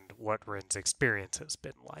understand what Rin's experience has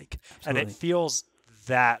been like. Absolutely. And it feels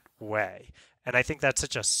that way. And I think that's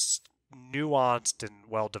such a nuanced and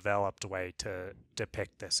well-developed way to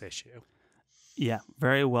depict this issue. Yeah,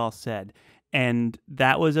 very well said. And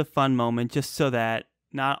that was a fun moment, just so that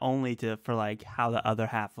not only for like how the other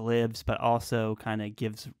half lives, but also kind of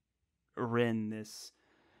gives Rin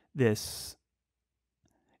this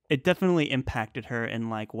it definitely impacted her in,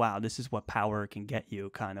 like, wow, this is what power can get you,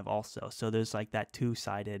 kind of, also. So there's like that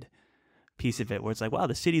two-sided piece of it where it's like, wow,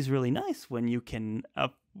 the city's really nice when you can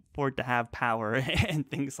afford to have power and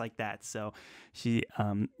things like that. So it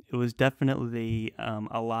was definitely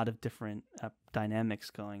a lot of different dynamics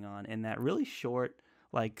going on in that really short,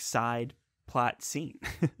 like, side plot scene.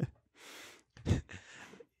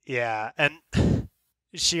 Yeah, and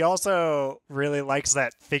she also really likes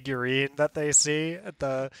that figurine that they see at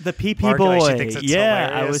the PP market. boy. Like, she thinks it's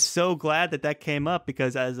hilarious. I was so glad that came up,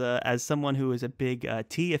 because as someone who is a big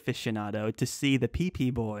tea aficionado, to see the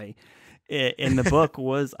PP boy in the book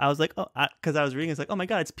I was like, oh, because I was reading, it's like, oh my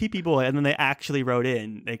god, it's PP boy, and then they actually wrote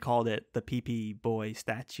they called it the PP boy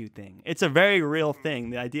statue thing. It's a very real thing.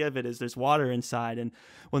 The idea of it is there's water inside, and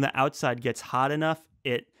when the outside gets hot enough,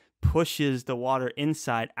 it pushes the water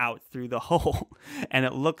inside out through the hole, and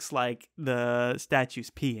it looks like the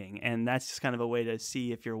statue's peeing, and that's just kind of a way to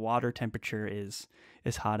see if your water temperature is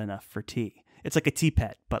hot enough for tea. It's like a tea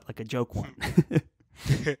pet, but like a joke one.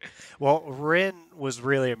 Well, Rin was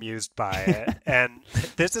really amused by it, and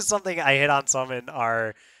this is something I hit on some in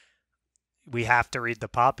our We Have to Read the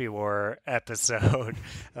Poppy War episode,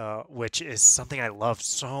 which is something I love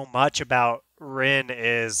so much about Rin,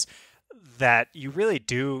 is that you really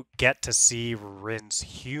do get to see Rin's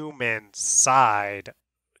human side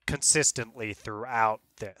consistently throughout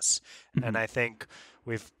this. Mm-hmm. And I think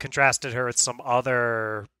we've contrasted her with some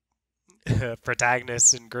other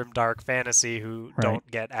protagonists in grimdark fantasy who don't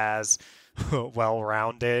get as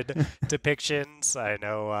well-rounded depictions. I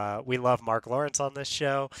know we love Mark Lawrence on this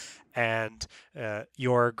show, and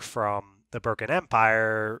Jorg from The Broken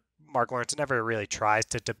Empire, Mark Lawrence never really tries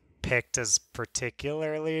to depict as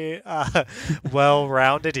particularly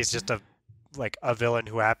well-rounded. He's just a villain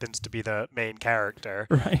who happens to be the main character.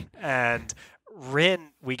 Right. And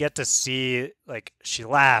Rin, we get to see, like, she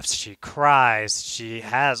laughs, she cries, she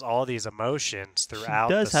has all these emotions throughout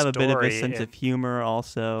the story. She does have a bit of a sense of humor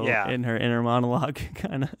also in her inner monologue,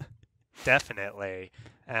 kind of. Definitely.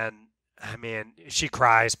 And, I mean, she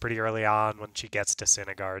cries pretty early on when she gets to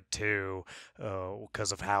Synagard, too,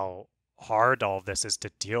 because of how hard all of this is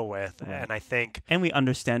to deal with. Right. And I think... And we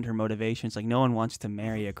understand her motivations. Like, no one wants to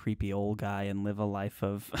marry a creepy old guy and live a life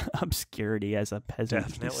of obscurity as a peasant.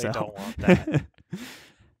 Definitely don't want that.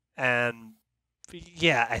 And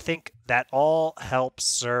yeah, I think that all helps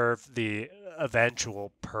serve the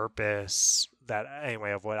eventual purpose that,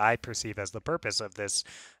 anyway, of what I perceive as the purpose of this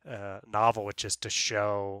novel, which is to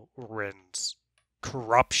show Rin's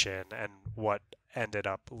corruption and what ended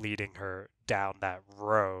up leading her down that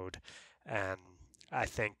road. And I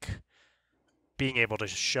think being able to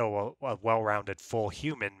show a well-rounded full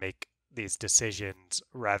human make these decisions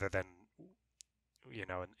rather than,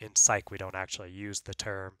 in psych we don't actually use the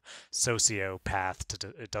term sociopath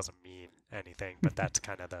it doesn't mean anything, but that's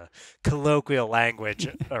kind of the colloquial language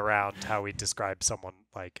around how we describe someone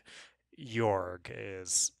like Jorg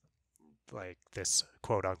is like this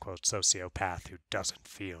quote unquote sociopath who doesn't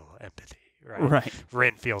feel empathy, right? Right.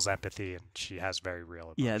 Rin feels empathy and she has very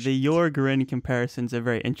real Yeah, emotions. the Jorg-Rin comparison is a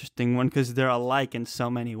very interesting one because they're alike in so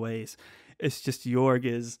many ways. It's just Jorg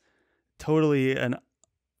is totally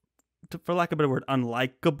for lack of a better word,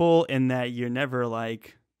 unlikable in that you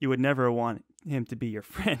would never want him to be your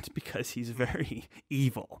friend because he's very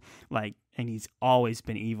evil, and he's always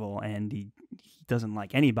been evil, and he doesn't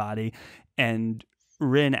like anybody. And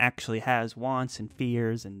Rin actually has wants and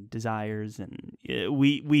fears and desires, and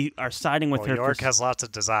we are siding with her. York has lots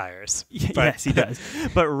of desires. Yes, he does.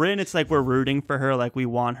 But Rin, it's like we're rooting for her, like we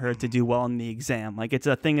want her to do well in the exam. Like it's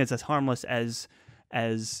a thing that's as harmless as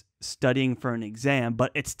studying for an exam,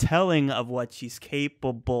 but it's telling of what she's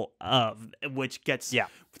capable of, which gets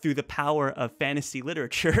through the power of fantasy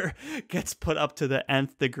literature gets put up to the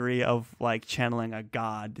nth degree of like channeling a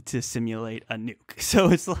god to simulate a nuke.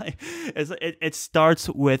 So it starts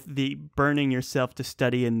with the burning yourself to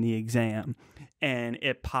study in the exam, and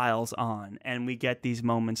it piles on, and we get these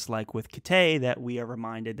moments like with Kate that we are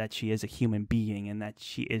reminded that she is a human being and that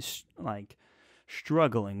she is like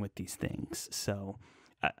struggling with these things. So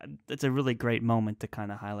it's a really great moment to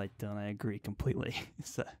kind of highlight, and I agree completely.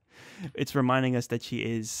 It's reminding us that she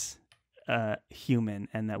is human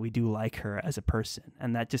and that we do like her as a person,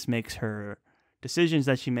 and that just makes her decisions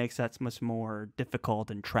that she makes that much more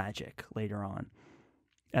difficult and tragic later on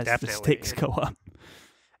as the stakes go up.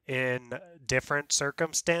 In different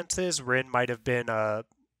circumstances, Rin might have been a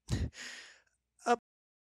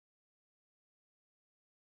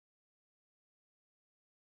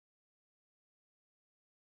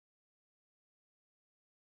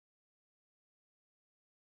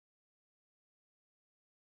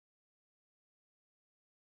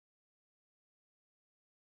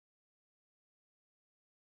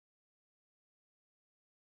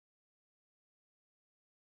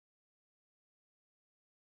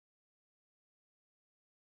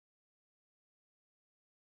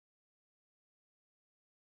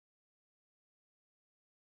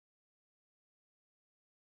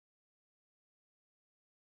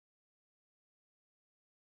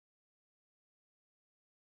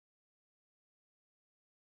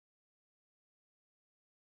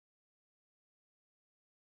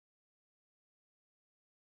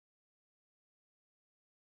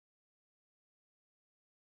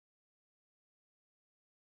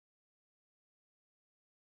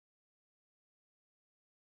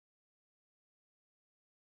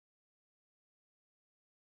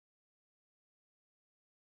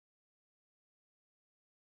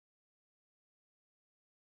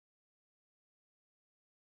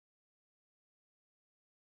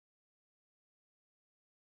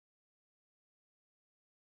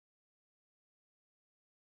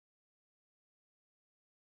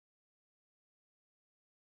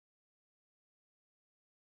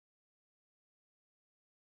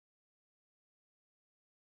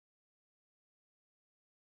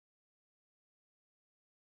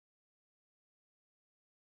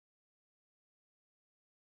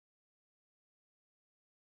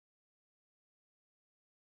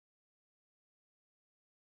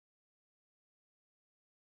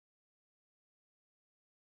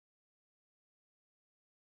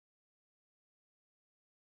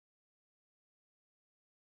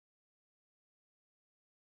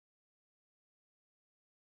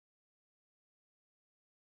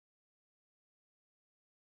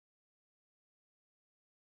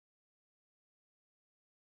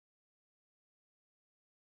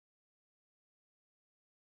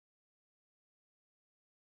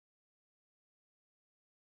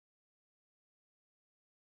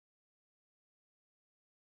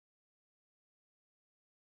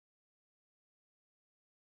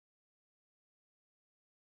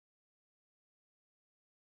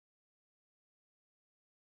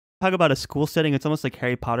Talk about a school setting, it's almost like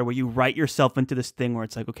Harry Potter where you write yourself into this thing where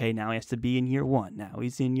it's like, okay, now he has to be in year 1, now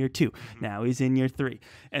he's in year 2, now he's in year 3,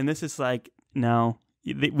 and this is like, no,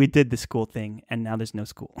 we did the school thing and now there's no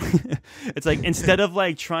school. It's like, instead of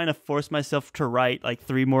like trying to force myself to write like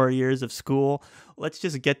 3 more years of school, let's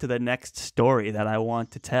just get to the next story that I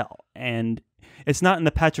want to tell. And it's not in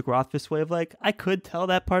the Patrick Rothfuss way of like, I could tell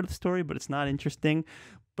that part of the story, but it's not interesting.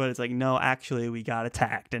 But it's like, no, actually, we got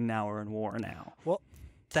attacked and now we're in war now. Well,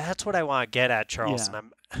 that's what I want to get at, Charles. Yeah.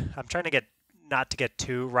 And I'm trying to get not to get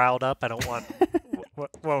too riled up. I don't want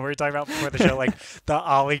what were we talking about before the show, like the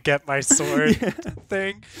Ollie get my sword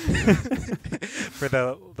thing. For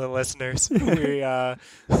the listeners,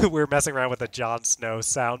 we're messing around with a Jon Snow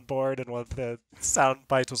soundboard, and one of the sound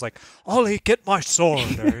bites was like, "Ollie, get my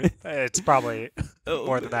sword." Or, it's probably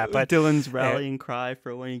more than that, but Dylan's rallying cry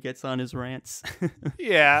for when he gets on his rants.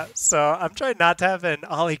 yeah, so I'm trying not to have an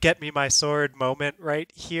Ollie get me my sword moment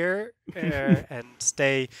right here and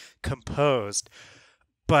stay composed.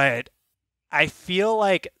 But I feel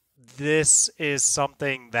like this is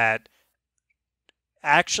something that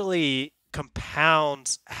actually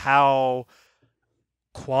compounds how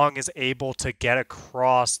Kwong is able to get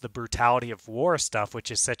across the brutality of war stuff,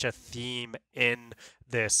 which is such a theme in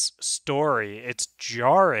this story. It's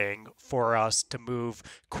jarring for us to move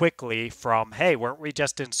quickly from, hey, weren't we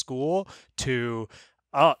just in school, to,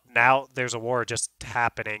 oh, now there's a war just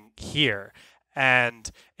happening here. And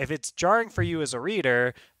if it's jarring for you as a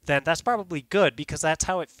reader, then that's probably good, because that's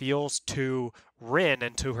how it feels to Rin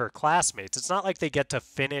and to her classmates. It's not like they get to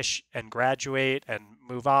finish and graduate and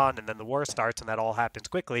move on and then the war starts and that all happens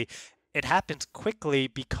quickly. It happens quickly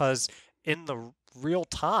because in the real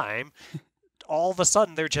time, all of a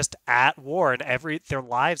sudden they're just at war and their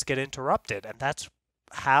lives get interrupted. And that's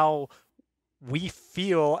how we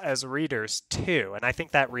feel as readers too. And I think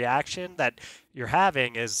that reaction that you're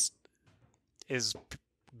having is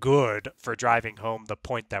good for driving home the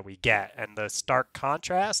point that we get. And the stark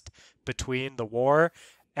contrast between the war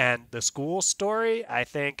and the school story, I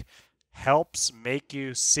think, helps make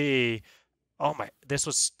you see, oh my, this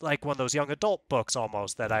was like one of those young adult books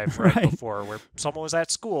almost that I've read before, where someone was at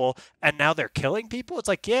school and now they're killing people. It's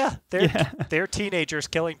like, they're teenagers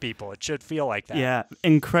killing people. It should feel like that. Yeah,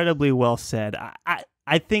 incredibly well said.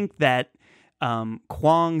 I think that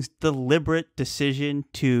Kwong's deliberate decision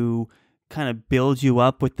to kind of build you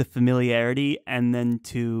up with the familiarity and then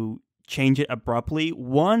to change it abruptly.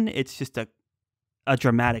 One, it's just a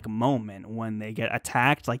dramatic moment when they get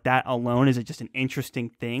attacked. Like, that alone is just an interesting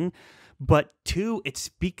thing. But two, it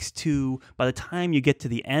speaks to, by the time you get to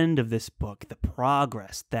the end of this book, the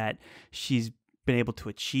progress that she's been able to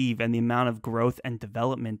achieve and the amount of growth and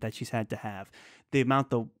development that she's had to have. The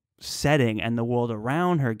amount the setting and the world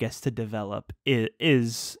around her gets to develop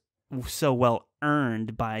is so well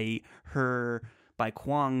earned by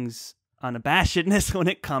Kwong's unabashedness when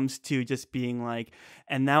it comes to just being like,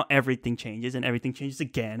 and now everything changes and everything changes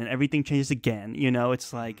again and everything changes again. You know,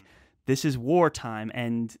 it's like, this is wartime,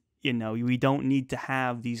 and, you know, we don't need to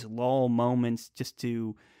have these lull moments just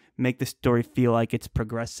to make the story feel like it's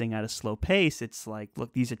progressing at a slow pace. It's like,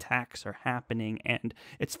 look, these attacks are happening and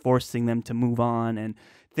it's forcing them to move on and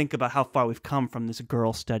think about how far we've come from this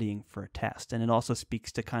girl studying for a test. And it also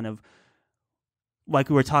speaks to kind of, like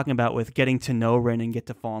we were talking about with getting to know Rin and get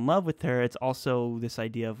to fall in love with her, it's also this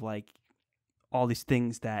idea of like all these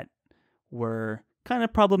things that were kind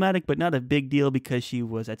of problematic, but not a big deal because she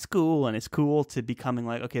was at school and it's cool, to becoming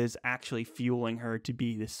like, okay, it's actually fueling her to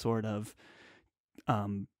be this sort of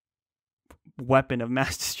weapon of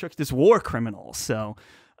mass destruction, this war criminal. So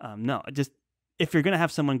no, just, if you're going to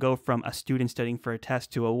have someone go from a student studying for a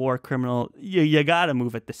test to a war criminal, you got to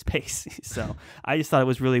move at this pace. So I just thought it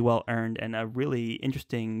was really well earned and a really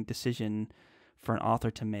interesting decision for an author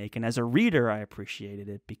to make. And as a reader, I appreciated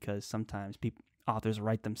it because sometimes authors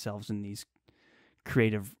write themselves in these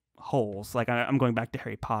creative holes. Like, I'm going back to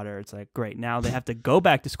Harry Potter. It's like, great, now they have to go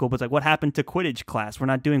back to school, but it's like, what happened to Quidditch class? We're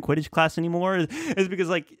not doing Quidditch class anymore. It's because,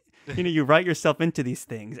 like, you know, you write yourself into these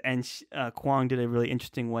things, and Kwong did a really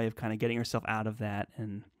interesting way of kind of getting herself out of that.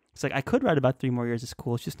 And it's like, I could write about 3 more years of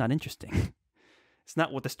school. It's just not interesting. It's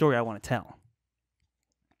not what the story I want to tell.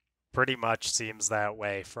 Pretty much seems that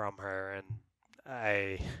way from her,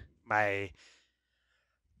 and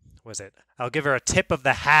I'll give her a tip of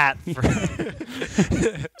the hat for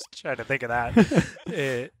trying to think of that.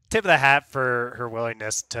 Tip of the hat for her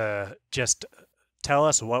willingness to just tell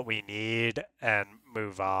us what we need and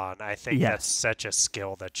move on. I think that's such a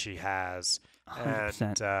skill that she has.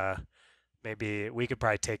 100%. And maybe we could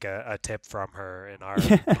probably take a tip from her in our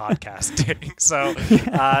podcasting. So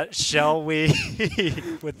shall we,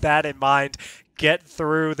 with that in mind, get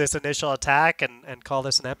through this initial attack and call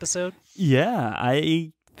this an episode? Yeah,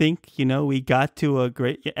 I think, we got to a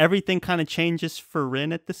great... Everything kind of changes for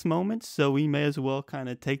Rin at this moment, so we may as well kind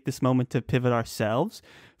of take this moment to pivot ourselves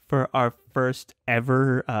for our first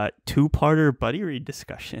ever two-parter buddy read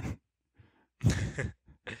discussion.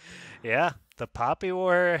 Yeah, the Poppy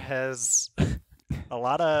War has a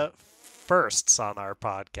lot of firsts on our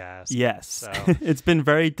podcast. Yes, so. It's been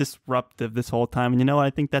very disruptive this whole time, and I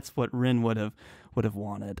think that's what Rin would have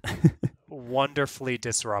wanted. Wonderfully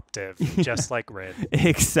disruptive, just like Rin.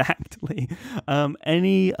 Exactly.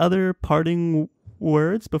 Any other parting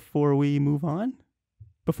words before we move on?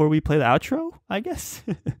 Before we play the outro, I guess?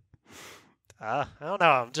 I don't know.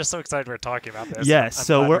 I'm just so excited we're talking about this. Yes,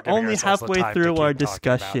 so we're giving only ourselves the halfway time to through keep our talking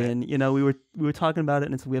about discussion. We were talking about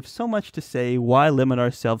it, and we have so much to say. Why limit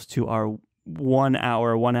ourselves to our 1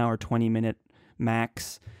 hour, 20-minute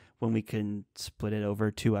max when we can split it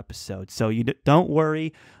over 2 episodes? So don't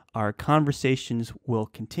worry. Our conversations will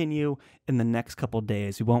continue in the next couple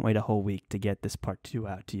days. We won't wait a whole week to get this part 2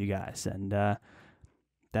 out to you guys. And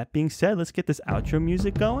that being said, let's get this outro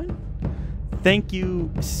music going. Thank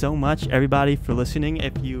you so much, everybody, for listening.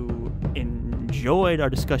 If you enjoyed our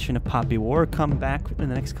discussion of Poppy War, come back in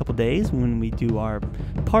the next couple days when we do our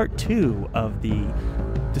part 2 of the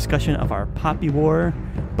discussion of our Poppy War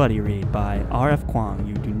buddy read by R.F. Kuang.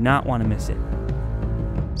 You do not want to miss it.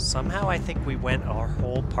 Somehow I think we went our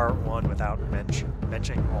whole part 1 without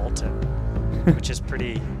mentioning Alton, which is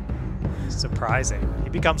pretty surprising. He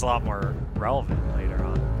becomes a lot more relevant later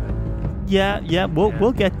on. Yeah,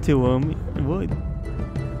 we'll get to him.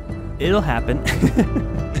 It'll happen.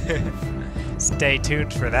 Stay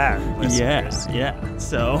tuned for that, listeners. Yeah.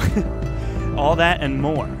 So, all that and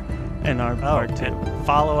more in our part 2. And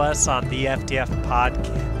follow us on the FTF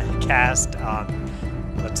podcast on,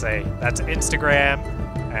 let's say, that's Instagram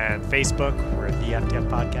and Facebook. We're the FTF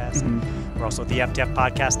Podcast. Mm-hmm. We're also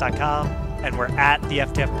theftfpodcast.com, and we're at the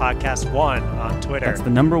FTF Podcast 1 on Twitter. That's the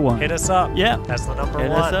number 1. Hit us up. Yeah, that's the number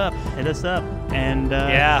 1. Hit us up, and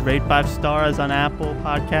rate 5 stars on Apple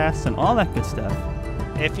Podcasts and all that good stuff.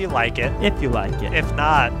 If you like it. If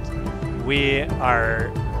not, we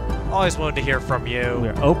are always willing to hear from you.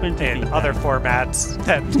 We're open to in feedback. Other formats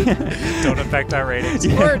that don't affect our ratings,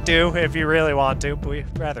 or do if you really want to, but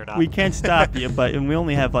we'd rather not. We can't stop you, but we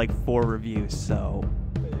only have 4 reviews, so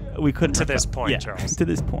we couldn't. To this point, Charles. To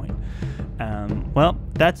this point. Well,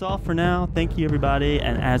 that's all for now. Thank you, everybody,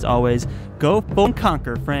 and as always, go full and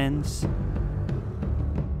conquer, friends.